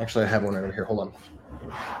 Actually, I have one over here. Hold on.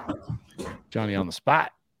 Johnny on the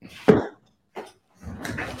spot.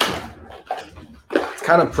 It's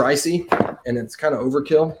kind of pricey and it's kind of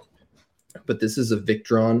overkill, but this is a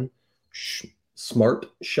Victron Smart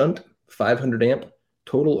Shunt 500 amp.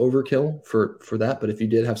 Total overkill for that. But if you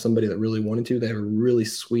did have somebody that really wanted to, they have a really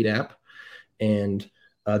sweet app, and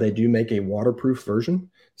they do make a waterproof version.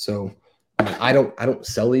 So I don't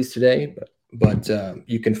sell these today, but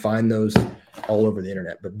you can find those all over the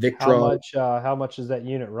internet. But Victron, how much does that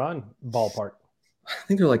unit run, ballpark? I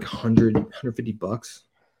think they're like $150.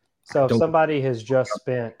 So if somebody has just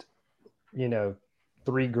spent,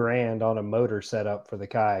 $3,000 on a motor setup for the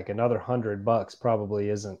kayak, another $100 probably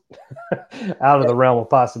isn't out of the realm of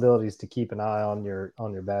possibilities to keep an eye on your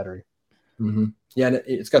battery. Mm-hmm. Yeah, and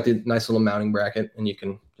it's got the nice little mounting bracket, and you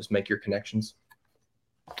can just make your connections.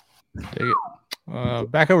 Dig it.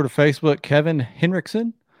 Back over to Facebook, Kevin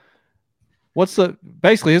Henriksen.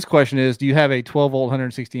 Basically his question is, do you have a 12 volt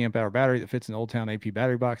 160 amp hour battery that fits in the Old Town AP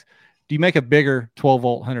battery box? Do you make a bigger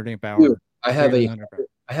 12-volt 100 amp hour? Dude, I have a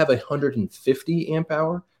 150 amp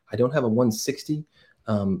hour. I don't have a 160,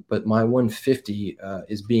 but my 150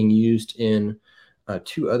 is being used in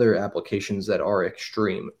 2 other applications that are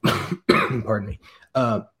extreme. Pardon me.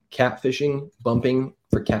 Catfishing, bumping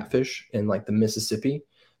for catfish in like the Mississippi.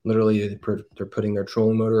 Literally, they're putting their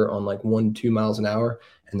trolling motor on like 1-2 miles an hour,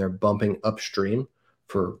 and they're bumping upstream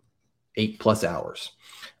for 8+ hours.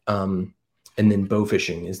 And then bow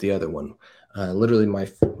fishing is the other one. Literally,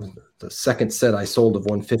 the second set I sold of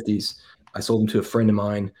 150s, I sold them to a friend of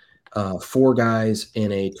mine. 4 guys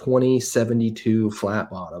in a 2072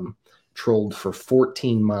 flat bottom trolled for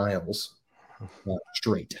 14 miles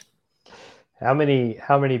straight. How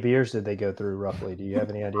many beers did they go through roughly? Do you have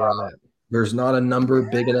any idea on that? There's not a number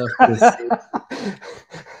big enough to say.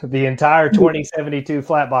 The entire 2072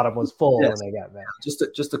 flat bottom was full when they got that.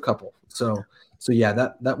 Just a couple. So yeah,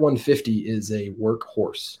 that 150 is a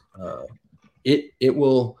workhorse. It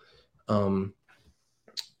will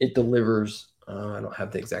it delivers. I don't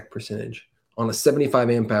have the exact percentage on a 75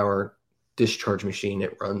 amp hour discharge machine.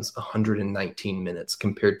 It runs 119 minutes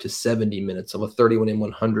compared to 70 minutes of a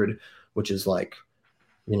 31M100, which is like,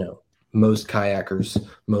 most kayakers,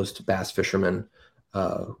 most bass fishermen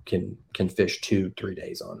can fish 2-3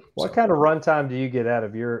 days on. What kind of runtime do you get out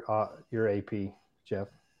of your AP, Jeff?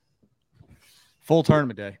 Full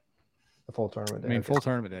tournament day. A full tournament day. I mean, okay. Full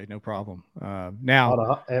tournament day, no problem.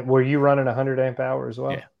 Now, were you running 100 amp hour as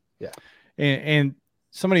well? Yeah. And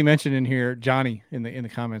somebody mentioned in here, Johnny, in the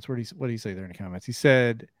comments, what did he say there in the comments? He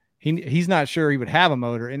said he's not sure he would have a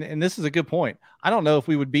motor, and this is a good point. I don't know if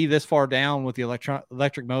we would be this far down with the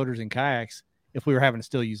electric motors in kayaks if we were having to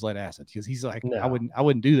still use lead acid, because he's like, no. I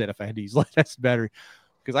wouldn't do that if I had to use lead acid battery,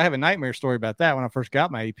 because I have a nightmare story about that. When I first got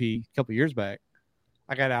my AP a couple of years back,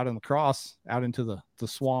 I got out on the cross, out into the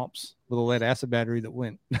swamps with a lead acid battery that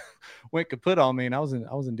went kaput on me, and I was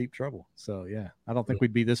in deep trouble. So yeah, I don't think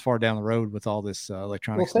we'd be this far down the road with all this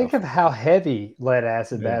electronic stuff. Think of how heavy lead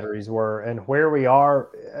acid batteries were and where we are.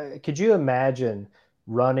 Could you imagine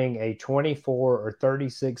running a 24 or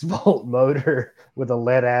 36 volt motor with a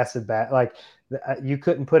lead acid battery? Like, you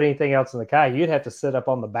couldn't put anything else in the kayak. You'd have to sit up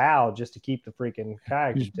on the bow just to keep the freaking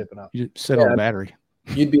kayak from tipping up. You sit on the battery.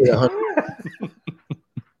 You'd be at 100.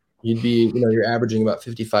 You'd be, you're averaging about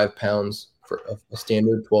 55 pounds for a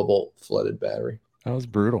standard 12 volt flooded battery. That was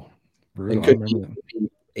brutal. And could be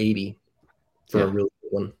 80 for a really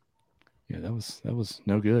good one. Yeah, that was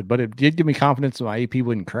no good, but it did give me confidence that my AP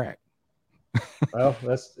wouldn't crack. Well,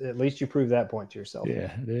 that's at least you proved that point to yourself.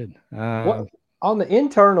 Yeah, it did. On the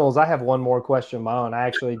internals, I have one more question of my own. I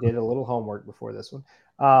actually did a little homework before this one.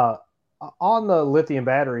 On the lithium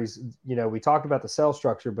batteries, we talked about the cell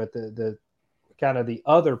structure, but the kind of the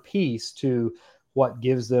other piece to what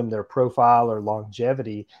gives them their profile or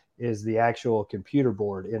longevity is the actual computer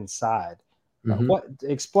board inside.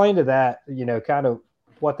 Explain to that, kind of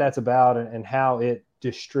what that's about and how it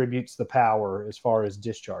distributes the power as far as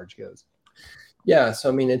discharge goes. Yeah, so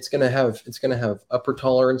I mean, it's going to have upper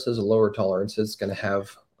tolerances and lower tolerances. It's going to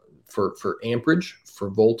have for amperage, for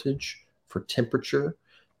voltage, for temperature,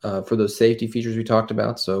 for those safety features we talked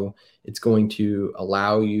about. So it's going to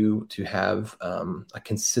allow you to have a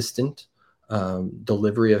consistent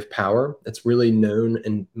delivery of power that's really known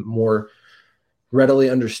and more readily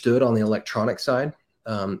understood on the electronic side,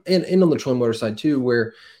 and on the trolling motor side too,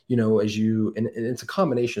 where and it's a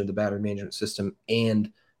combination of the battery management system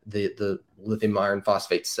and the lithium iron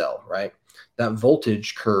phosphate cell, right? That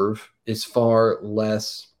voltage curve is far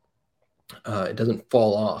less, it doesn't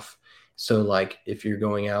fall off. So like if you're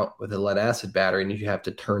going out with a lead acid battery and you have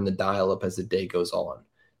to turn the dial up as the day goes on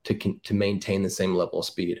to maintain the same level of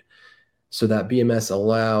speed. So that BMS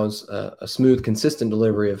allows a smooth, consistent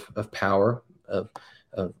delivery of power, of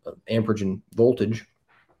amperage and voltage.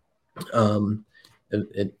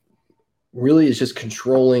 It really is just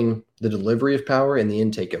controlling the delivery of power and the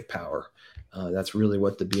intake of power. That's really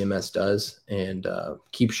what the BMS does, and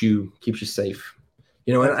keeps you safe.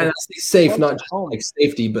 And I say safe, not just like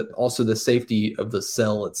safety, but also the safety of the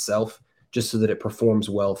cell itself, just so that it performs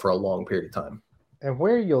well for a long period of time. And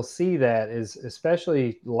where you'll see that is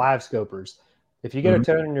especially live scopers. If you get to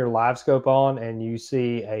turn your live scope on and you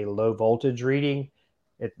see a low voltage reading,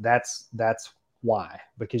 that's why,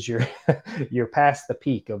 because you're past the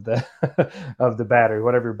peak of the of the battery,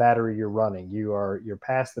 whatever battery you're running. You're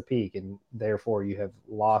past the peak, and therefore you have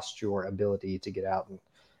lost your ability to get out and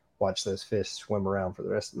watch those fish swim around for the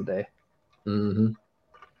rest of the day.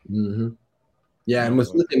 Yeah, and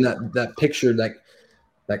with lithium, that picture,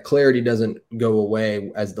 that clarity doesn't go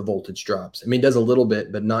away as the voltage drops. I mean, it does a little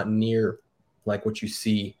bit, but not near like what you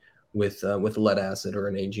see with lead acid or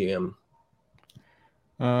an AGM.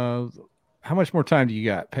 How much more time do you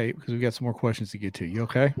got, Pate? Because we got some more questions to get to. You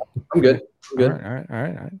okay? I'm good. I'm good. All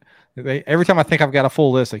right. Every time I think I've got a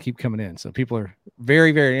full list, they keep coming in. So people are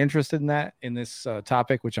very, very interested in this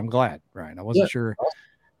topic, which I'm glad, Ryan. I wasn't sure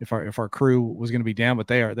if our crew was going to be down, but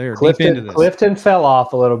they are deep into this. Clifton fell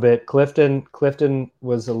off a little bit. Clifton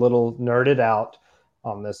was a little nerded out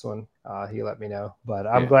on this one. He let me know, but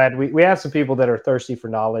I'm glad we have some people that are thirsty for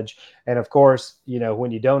knowledge. And of course, when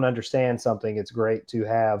you don't understand something, it's great to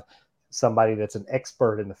have somebody that's an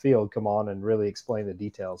expert in the field come on and really explain the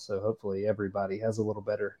details. So hopefully everybody has a little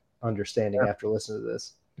better understanding after listening to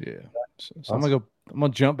this. Yeah. So awesome. I'm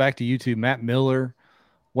gonna jump back to YouTube. Matt Miller,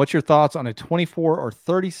 what's your thoughts on a 24 or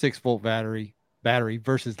 36 volt battery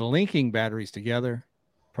versus linking batteries together?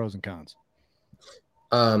 Pros and cons.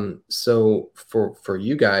 So for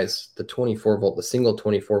you guys, the 24 volt, the single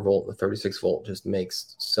 24 volt, the 36 volt just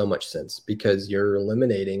makes so much sense because you're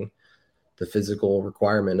eliminating the physical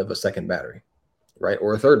requirement of a second battery, right?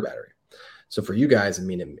 Or a third battery. So for you guys, it's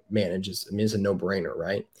a no brainer,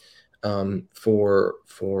 right? For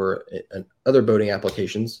other boating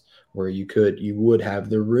applications where you would have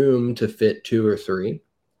the room to fit 2 or 3,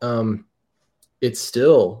 it's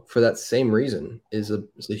still, for that same reason, is a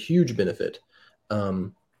huge benefit.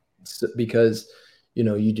 Because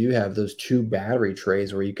you do have those 2 battery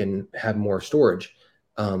trays where you can have more storage.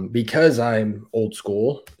 Because I'm old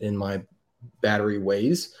school in my battery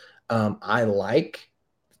ways, I like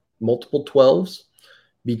multiple 12s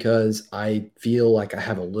because I feel like I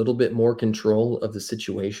have a little bit more control of the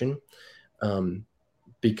situation.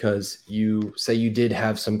 Because you say you did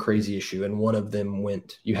have some crazy issue and one of them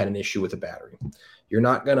you had an issue with a battery. You're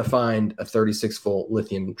not going to find a 36 volt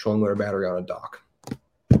lithium trolling motor battery on a dock.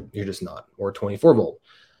 You're just not. Or a 24 volt.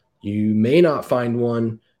 You may not find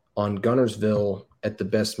one on Gunnersville at the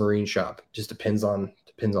best marine shop. Just depends on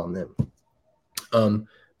them.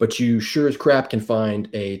 But you sure as crap can find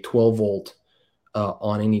a 12 volt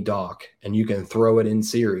on any dock, and you can throw it in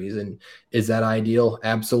series. And is that ideal?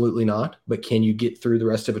 Absolutely not. But can you get through the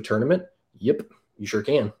rest of a tournament? Yep, you sure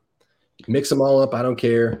can. Mix them all up. I don't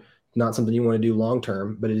care. Not something you want to do long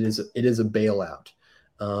term, but it is a bailout.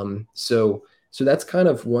 So that's kind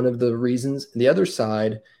of one of the reasons. The other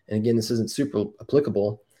side, and again, this isn't super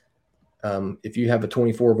applicable. If you have a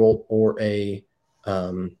 24 volt or a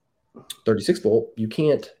 36 volt, you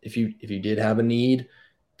can't, if you did have a need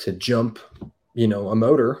to jump, a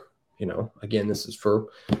motor, again, this is for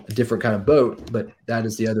a different kind of boat, but that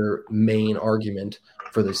is the other main argument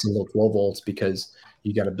for the single 12 volts, because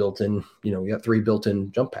you got a built-in, you got 3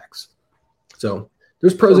 built-in jump packs. So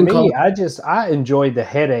there's pros and cons. I enjoyed the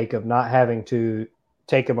headache of not having to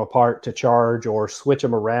take them apart to charge or switch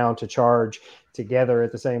them around to charge together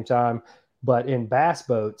at the same time. But in bass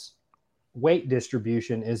boats, weight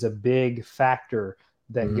distribution is a big factor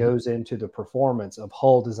that goes into the performance of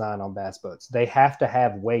hull design on bass boats. They have to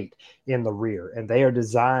have weight in the rear, and they are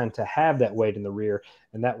designed to have that weight in the rear.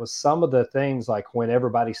 And that was some of the things, like when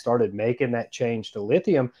everybody started making that change to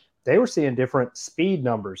lithium, they were seeing different speed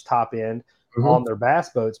numbers top end on their bass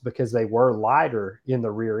boats because they were lighter in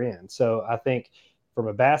the rear end. So I think from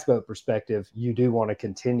a bass boat perspective, you do want to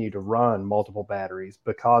continue to run multiple batteries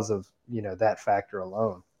because of, that factor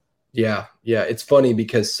alone. Yeah. It's funny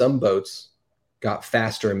because some boats got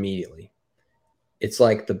faster immediately. It's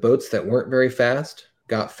like the boats that weren't very fast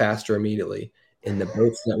got faster immediately, and the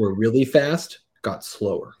boats that were really fast got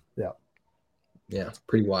slower. Yeah,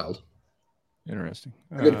 pretty wild. Interesting.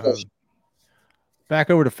 Good question. Back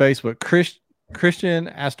over to Facebook. Christian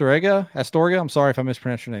Astorga. I'm sorry if I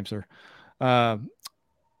mispronounced your name, sir.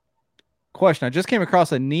 Question. I just came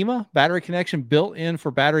across a NEMA battery connection built in for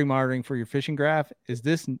battery monitoring for your fishing graph. Is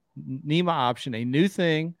this NEMA option a new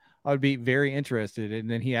thing? I would be very interested. And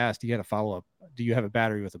then he asked, you had a follow-up. Do you have a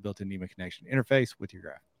battery with a built-in NEMA connection interface with your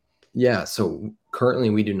graph? Yeah, so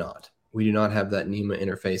currently we do not. We do not have that NEMA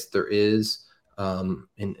interface. There is,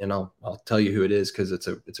 and I'll tell you who it is because it's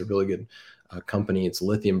a really good company. It's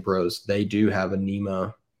Lithium Bros. They do have a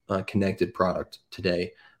NEMA connected product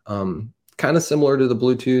today. Kind of similar to the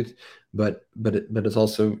Bluetooth, but it's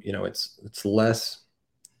also, it's less,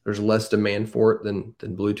 there's less demand for it than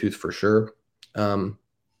Bluetooth for sure.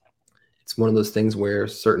 It's one of those things where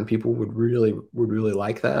certain people would really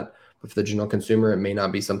like that, but for the general consumer, it may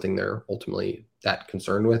not be something they're ultimately that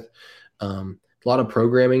concerned with. A lot of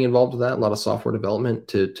programming involved with that, a lot of software development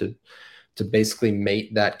to basically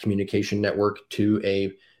mate that communication network to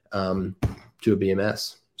a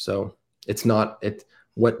BMS. So it's not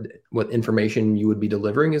what information you would be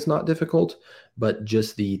delivering is not difficult, but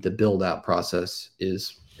just the build out process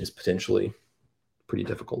is potentially pretty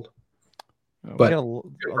difficult. We But got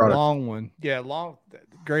a long one. Yeah,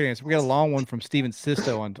 great answer. We got a long one from Steven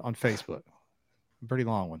Sisto on Facebook. A pretty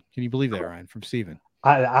long one. Can you believe that, Ryan? From Steven.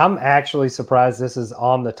 I'm actually surprised this is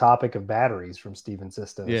on the topic of batteries from Steven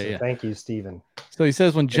Sisto. Yeah, so yeah. Thank you, Steven. So he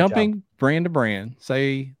says, when Good jumping job. brand to brand,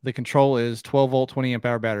 say the control is 12-volt, 20 amp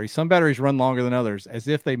hour battery. Some batteries run longer than others, as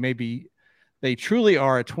if they truly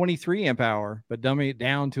are a 23 amp hour, but dumbing it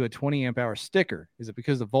down to a 20 amp hour sticker. Is it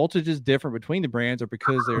because the voltage is different between the brands, or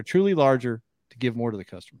because they are truly larger to give more to the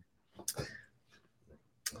customer? Does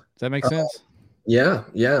that make sense? Yeah.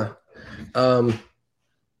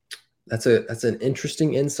 That's an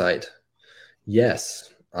interesting insight.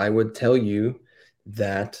 Yes, I would tell you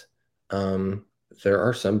that there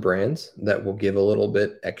are some brands that will give a little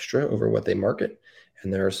bit extra over what they market,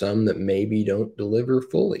 and there are some that maybe don't deliver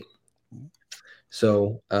fully.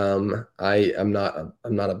 So I'm not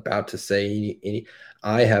about to say any.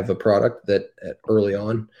 I have a product that early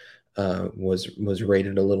on was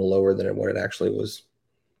rated a little lower than what it actually was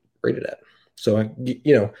rated at. So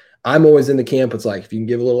I'm always in the camp. It's like, if you can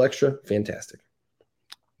give a little extra, fantastic.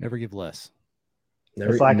 Never give less.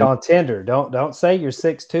 It's like on Tinder. Don't say you're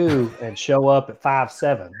 6'2" and show up at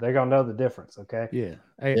 5'7". They're gonna know the difference. Okay. Yeah.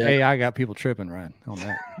 AI got people tripping, Ryan, on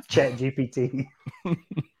that. Chat GPT.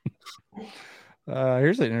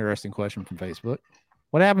 Here's an interesting question from Facebook.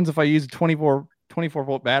 What happens if I use a 24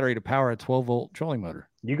 volt battery to power a 12-volt trolling motor?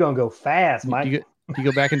 You're gonna go fast, Mike. You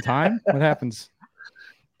go back in time? What happens?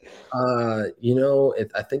 I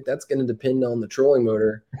think that's going to depend on the trolling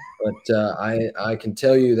motor, but I can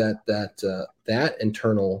tell you that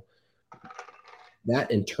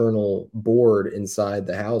internal board inside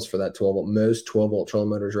the house for that 12 volt, most 12 volt trolling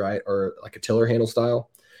motors, right, are like a tiller handle style.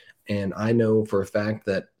 And I know for a fact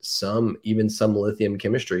that even some lithium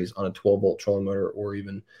chemistries on a 12 volt trolling motor, or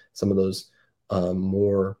even some of those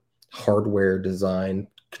more hardware design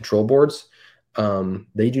control boards,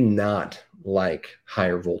 they do not like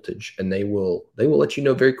higher voltage, and they will let you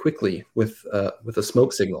know very quickly with a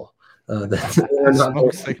smoke signal. That's the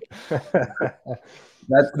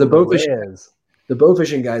bow fishing. The bow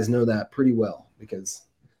fishing guys know that pretty well, because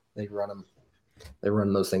they run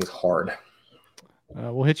those things hard.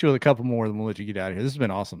 We'll hit you with a couple more, then we'll let you get out of here. This has been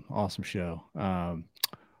awesome show.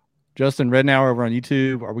 Justin Rednauer over on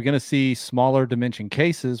YouTube. Are we going to see smaller dimension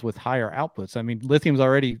cases with higher outputs? I mean, lithium's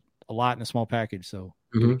already a lot in a small package, so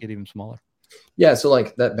can it get even smaller? Yeah, so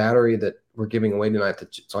like that battery that we're giving away tonight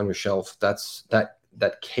that's on your shelf,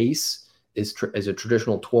 that case is a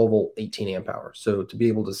traditional 12 volt 18 amp hour. So to be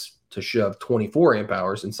able to shove 24 amp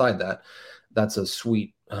hours inside that's a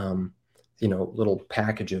sweet little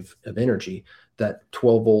package of energy. That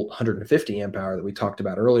 12 volt 150 amp hour that we talked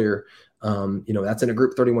about earlier, that's in a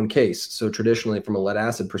group 31 case. So traditionally, from a lead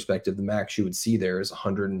acid perspective, the max you would see there is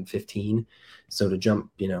 115. So to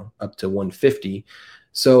jump up to 150.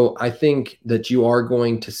 So I think that you are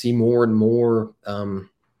going to see more and more,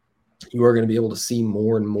 you are going to be able to see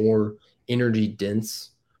more and more energy dense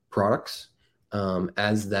products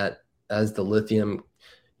as the lithium,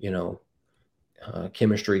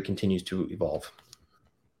 chemistry continues to evolve.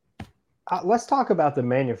 Let's talk about the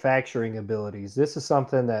manufacturing abilities. This is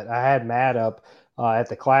something that I had Matt up at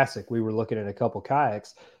the Classic. We were looking at a couple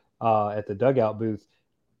kayaks at the dugout booth.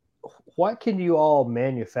 What can you all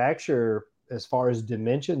manufacture as far as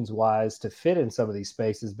dimensions wise to fit in some of these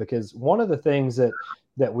spaces? Because one of the things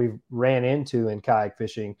that we've ran into in kayak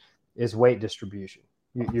fishing is weight distribution.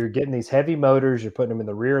 You're getting these heavy motors, you're putting them in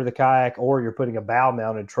the rear of the kayak, or you're putting a bow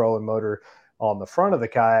mounted trolling motor on the front of the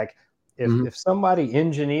kayak. If somebody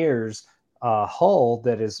engineers a hull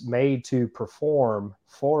that is made to perform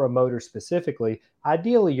for a motor specifically,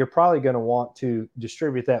 ideally you're probably going to want to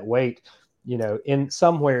distribute that weight, in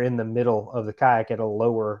somewhere in the middle of the kayak at a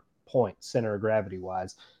lower point, center of gravity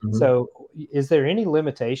wise. So is there any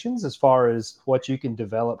limitations as far as what you can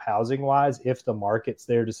develop housing wise if the market's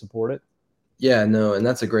there to support it? Yeah, no, and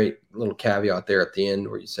that's a great little caveat there at the end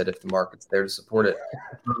where you said if the market's there to support it.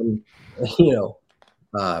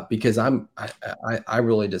 Because I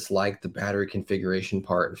really dislike the battery configuration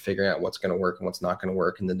part and figuring out what's going to work and what's not going to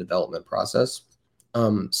work in the development process.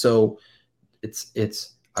 So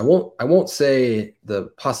I won't say the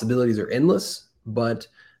possibilities are endless, but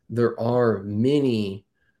there are many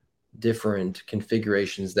different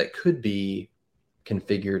configurations that could be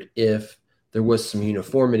configured if there was some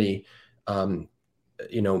uniformity, that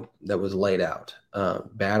was laid out.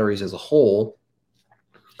 Batteries as a whole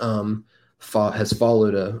has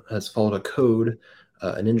followed a code,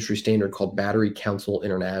 an industry standard called Battery Council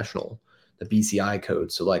International, the BCI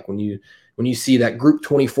code. So like when you see that group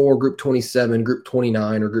 24, group 27, group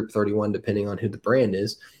 29, or group 31, depending on who the brand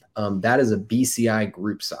is, that is a BCI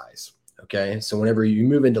group size. Okay. So whenever you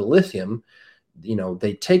move into lithium,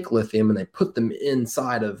 they take lithium and they put them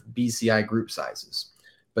inside of BCI group sizes,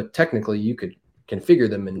 but technically you could configure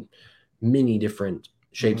them in many different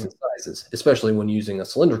shapes and sizes, especially when using a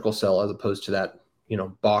cylindrical cell as opposed to that,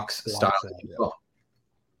 box style.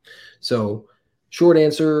 So short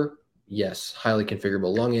answer, yes, highly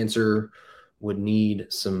configurable. Long answer would need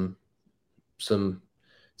some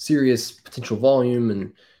serious potential volume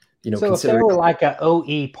and, so if there were like a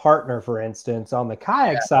OE partner, for instance, on the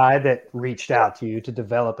kayak side that reached out to you to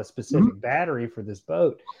develop a specific battery for this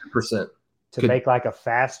boat, 100%. to make like a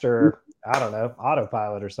faster, I don't know,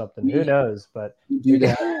 autopilot or something. Who knows? But we do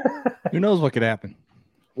that. Who knows what could happen?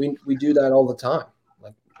 We do that all the time,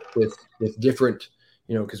 like with different,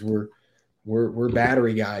 because we're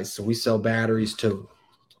battery guys, so we sell batteries to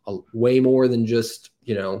way more than just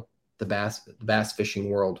the bass fishing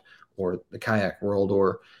world or the kayak world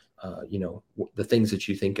or the things that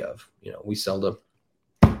you think of. We sell to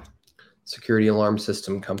security alarm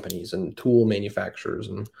system companies and tool manufacturers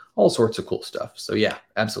and all sorts of cool stuff. So yeah,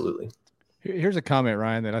 absolutely. Here's a comment,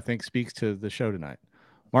 Ryan, that I think speaks to the show tonight.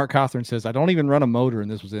 Mark Cawthorn says, I don't even run a motor, and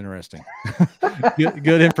this was interesting.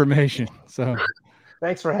 good information. So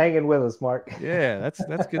thanks for hanging with us, Mark. Yeah, that's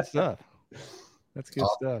good stuff. That's good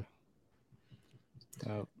stuff.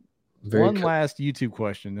 One last YouTube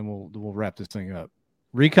question, then we'll wrap this thing up.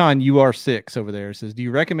 Recon UR6 over there says, do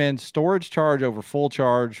you recommend storage charge over full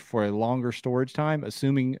charge for a longer storage time,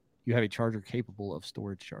 assuming you have a charger capable of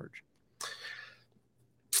storage charge?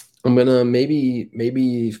 I'm gonna maybe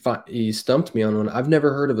you stumped me on one. I've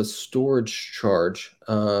never heard of a storage charge.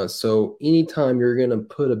 So anytime you're gonna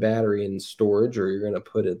put a battery in storage or you're gonna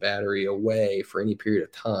put a battery away for any period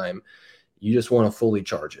of time, you just want to fully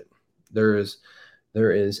charge it. There is,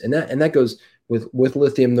 and that goes with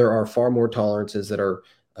lithium. There are far more tolerances that are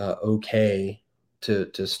okay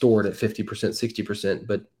to store it at 50%, 60%.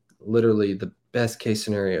 But literally, the best case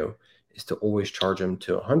scenario is to always charge them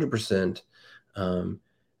to 100%. And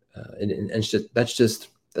that's just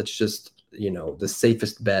the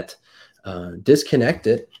safest bet. Disconnect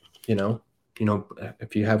it.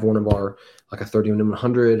 If you have one of our like a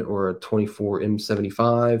 30M100 or a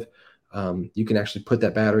 24M75, you can actually put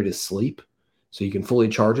that battery to sleep. So you can fully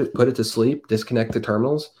charge it, put it to sleep, disconnect the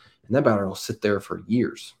terminals, and that battery will sit there for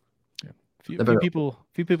years. Yeah. Few people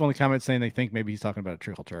in the comments saying they think maybe he's talking about a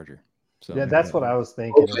trickle charger. So yeah, that's what I was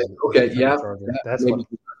thinking. Okay, yeah. That's maybe.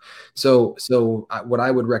 So what I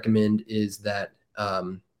would recommend is that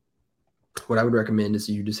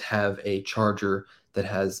you just have a charger that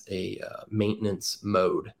has a maintenance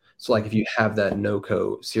mode. So like if you have that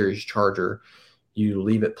NOCO series charger, you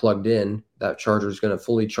leave it plugged in, that charger is going to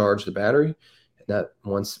fully charge the battery. And that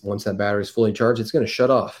once that battery is fully charged, it's going to shut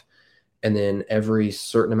off. And then every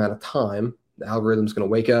certain amount of time, the algorithm's going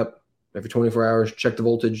to wake up every 24 hours, check the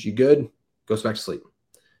voltage, you good, goes back to sleep.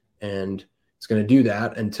 And it's going to do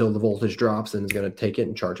that until the voltage drops, and it's going to take it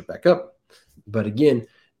and charge it back up. But again,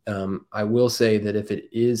 I will say that if it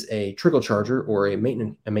is a trickle charger or a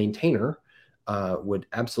maintainer, would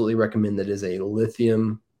absolutely recommend that it is a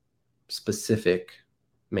lithium specific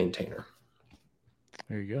maintainer.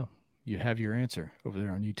 There you go. You have your answer over there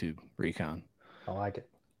on YouTube, Recon. I like it.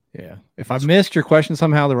 Yeah. If I missed your question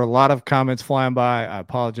somehow, there were a lot of comments flying by. I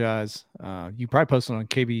apologize. You probably post it on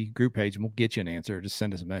KB group page and we'll get you an answer. Just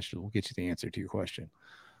send us a message. We'll get you the answer to your question.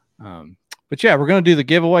 But yeah, we're going to do the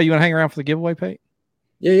giveaway. You want to hang around for the giveaway, Pate?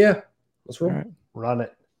 Yeah. Let's roll. All right. Run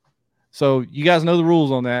it. So you guys know the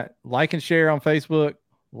rules on that. Like and share on Facebook.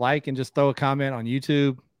 Like and just throw a comment on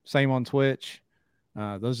YouTube. Same on Twitch.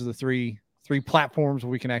 Those are the three platforms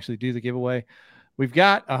where we can actually do the giveaway. We've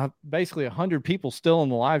got basically 100 people still in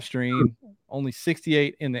the live stream, only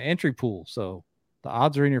 68 in the entry pool. So the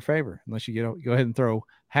odds are in your favor, unless you go ahead and throw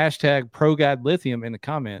hashtag ProGuideLithium in the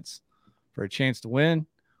comments for a chance to win. I'll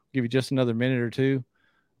give you just another minute or two.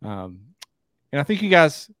 And I think you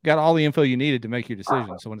guys got all the info you needed to make your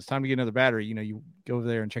decision. So when it's time to get another battery, you go over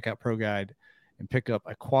there and check out ProGuide and pick up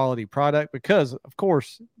a quality product, because of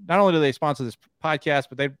course, not only do they sponsor this podcast,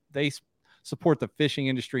 but they support the fishing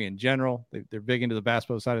industry in general. They're big into the bass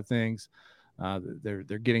boat side of things. They're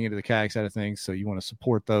getting into the kayak side of things. So you want to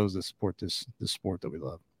support those that support this sport that we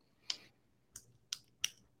love.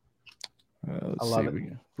 I love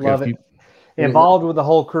it. Love it. Involved with the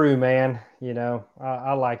whole crew, man.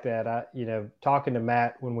 I like that. Talking to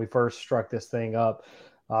Matt when we first struck this thing up,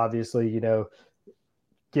 obviously,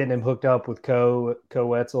 getting him hooked up with Co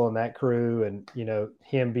Wetzel and that crew, and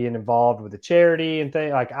him being involved with the charity and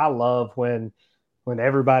things. Like, I love when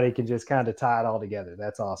everybody can just kind of tie it all together.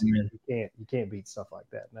 That's awesome. Mm-hmm. You can't beat stuff like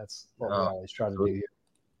that. And that's what we always try to do here.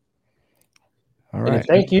 All And right.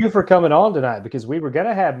 Thank you for coming on tonight, because we were going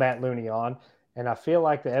to have Matt Looney on, and I feel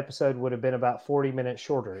like the episode would have been about 40 minutes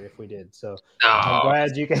shorter if we did. So I'm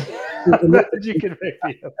glad you can. I'm glad you can make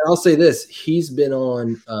me up. I'll say this: he's been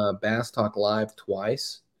on Bass Talk Live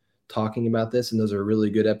twice, talking about this, and those are really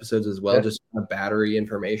good episodes as well. Yeah. Just battery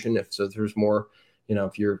information. If there's more,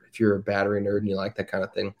 if you're a battery nerd and you like that kind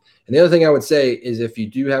of thing. And the other thing I would say is, if you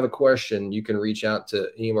do have a question, you can reach out to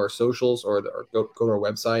any of our socials or go to our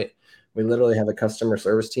website. We literally have a customer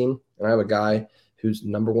service team, and I have a guy whose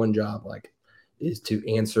number one job is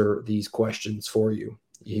to answer these questions for you.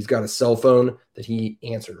 He's got a cell phone that he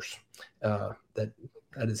answers. That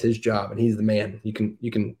is his job, and he's the man. You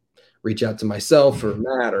can reach out to myself or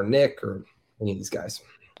Matt or Nick or any of these guys.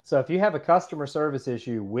 So if you have a customer service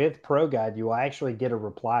issue with ProGuide, you will actually get a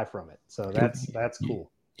reply from it. So that's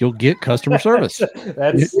cool. You'll get customer service.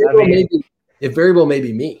 It very well may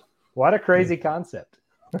be me. What a crazy concept.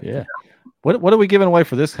 Yeah. What are we giving away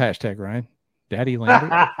for this hashtag, Ryan? Daddy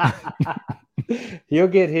Lambert? He'll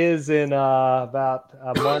get his in about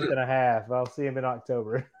a month and a half. I'll see him in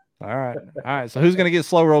October. All right. So who's going to get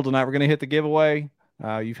slow roll tonight? We're going to hit the giveaway.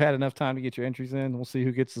 You've had enough time to get your entries in. We'll see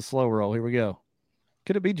who gets the slow roll. Here we go.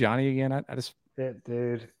 Could it be Johnny again? I just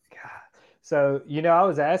dude. God. So I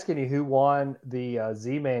was asking you who won the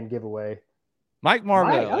Z-Man giveaway. Mike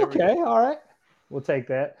Marvell. Okay, all right. We'll take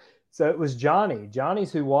that. So it was Johnny.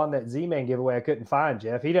 Johnny's who won that Z-Man giveaway. I couldn't find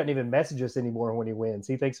Jeff. He doesn't even message us anymore when he wins.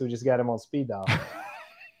 He thinks we just got him on speed dial.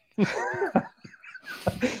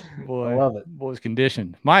 Boy, I love it. Boy's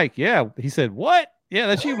conditioned. Mike, yeah. He said, "What? Yeah,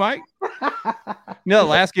 that's you, Mike." The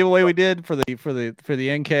last giveaway we did for the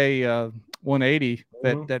NK 180,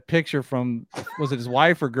 that picture from, was it his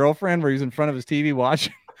wife or girlfriend, where he was in front of his TV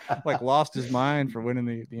watching, lost his mind for winning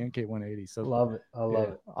the NK 180. So love it. I love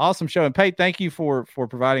it. Awesome show. And Pate, thank you for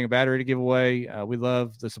providing a battery to give away. We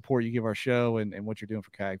love the support you give our show and what you're doing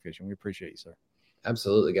for kayak fishing. We appreciate you, sir.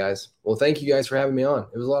 Absolutely, guys. Well, thank you guys for having me on.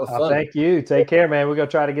 It was a lot of fun. Thank you. Take care, man. We're going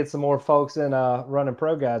to try to get some more folks in running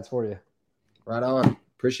pro guides for you. Right on.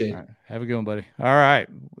 Appreciate it. Right. Have a good one, buddy. All right.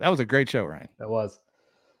 That was a great show, Ryan. That was.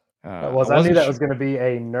 I knew that was going to be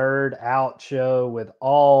a nerd out show with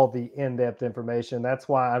all the in-depth information. That's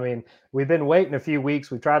why, we've been waiting a few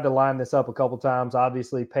weeks. We've tried to line this up a couple times.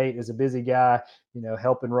 Obviously, Pate is a busy guy,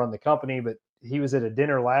 helping run the company, but he was at a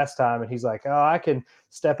dinner last time and he's like, "Oh, I can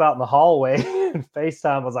step out in the hallway and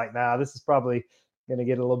FaceTime." I was like, "Nah, this is probably going to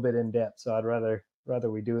get a little bit in depth." So I'd rather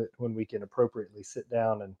we do it when we can appropriately sit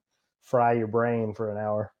down and fry your brain for an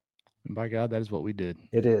hour. And by God, that is what we did.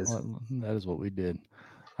 It is. That is what we did.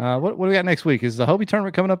 What do we got next week? Is the Hobie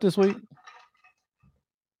tournament coming up this week?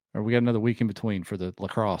 Or we got another week in between for the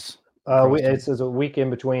lacrosse? It says a week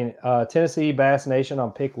in between. Tennessee Bass Nation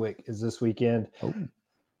on Pickwick is this weekend. Oh.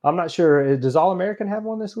 I'm not sure. Does All American have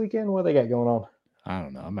one this weekend? What they got going on? I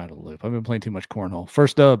don't know. I'm out of the loop. I've been playing too much cornhole.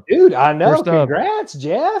 First up. Dude, I know. Congrats,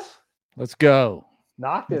 Jeff. Let's go.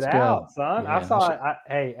 Knocked it out, son. Yeah, I saw it.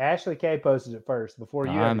 Hey, Ashley K posted it first before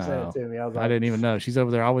you ever sent it to me. I was like, I didn't even know. She's over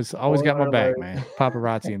there. Always got my back, man.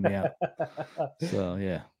 Paparazzi me out. So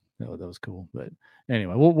yeah, that was cool. But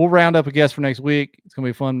anyway, we'll round up a guest for next week. It's gonna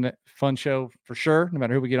be a fun show for sure, no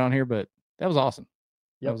matter who we get on here. But that was awesome.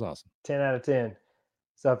 Yep. That was awesome. 10 out of 10.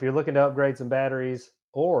 So if you're looking to upgrade some batteries,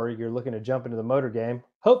 or you're looking to jump into the motor game,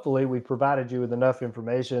 hopefully we've provided you with enough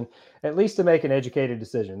information, at least to make an educated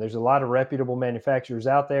decision. There's a lot of reputable manufacturers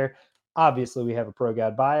out there. Obviously, we have a Pro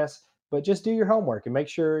Guide bias, but just do your homework and make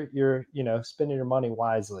sure you're, spending your money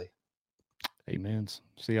wisely. Amen.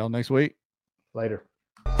 See y'all next week. Later.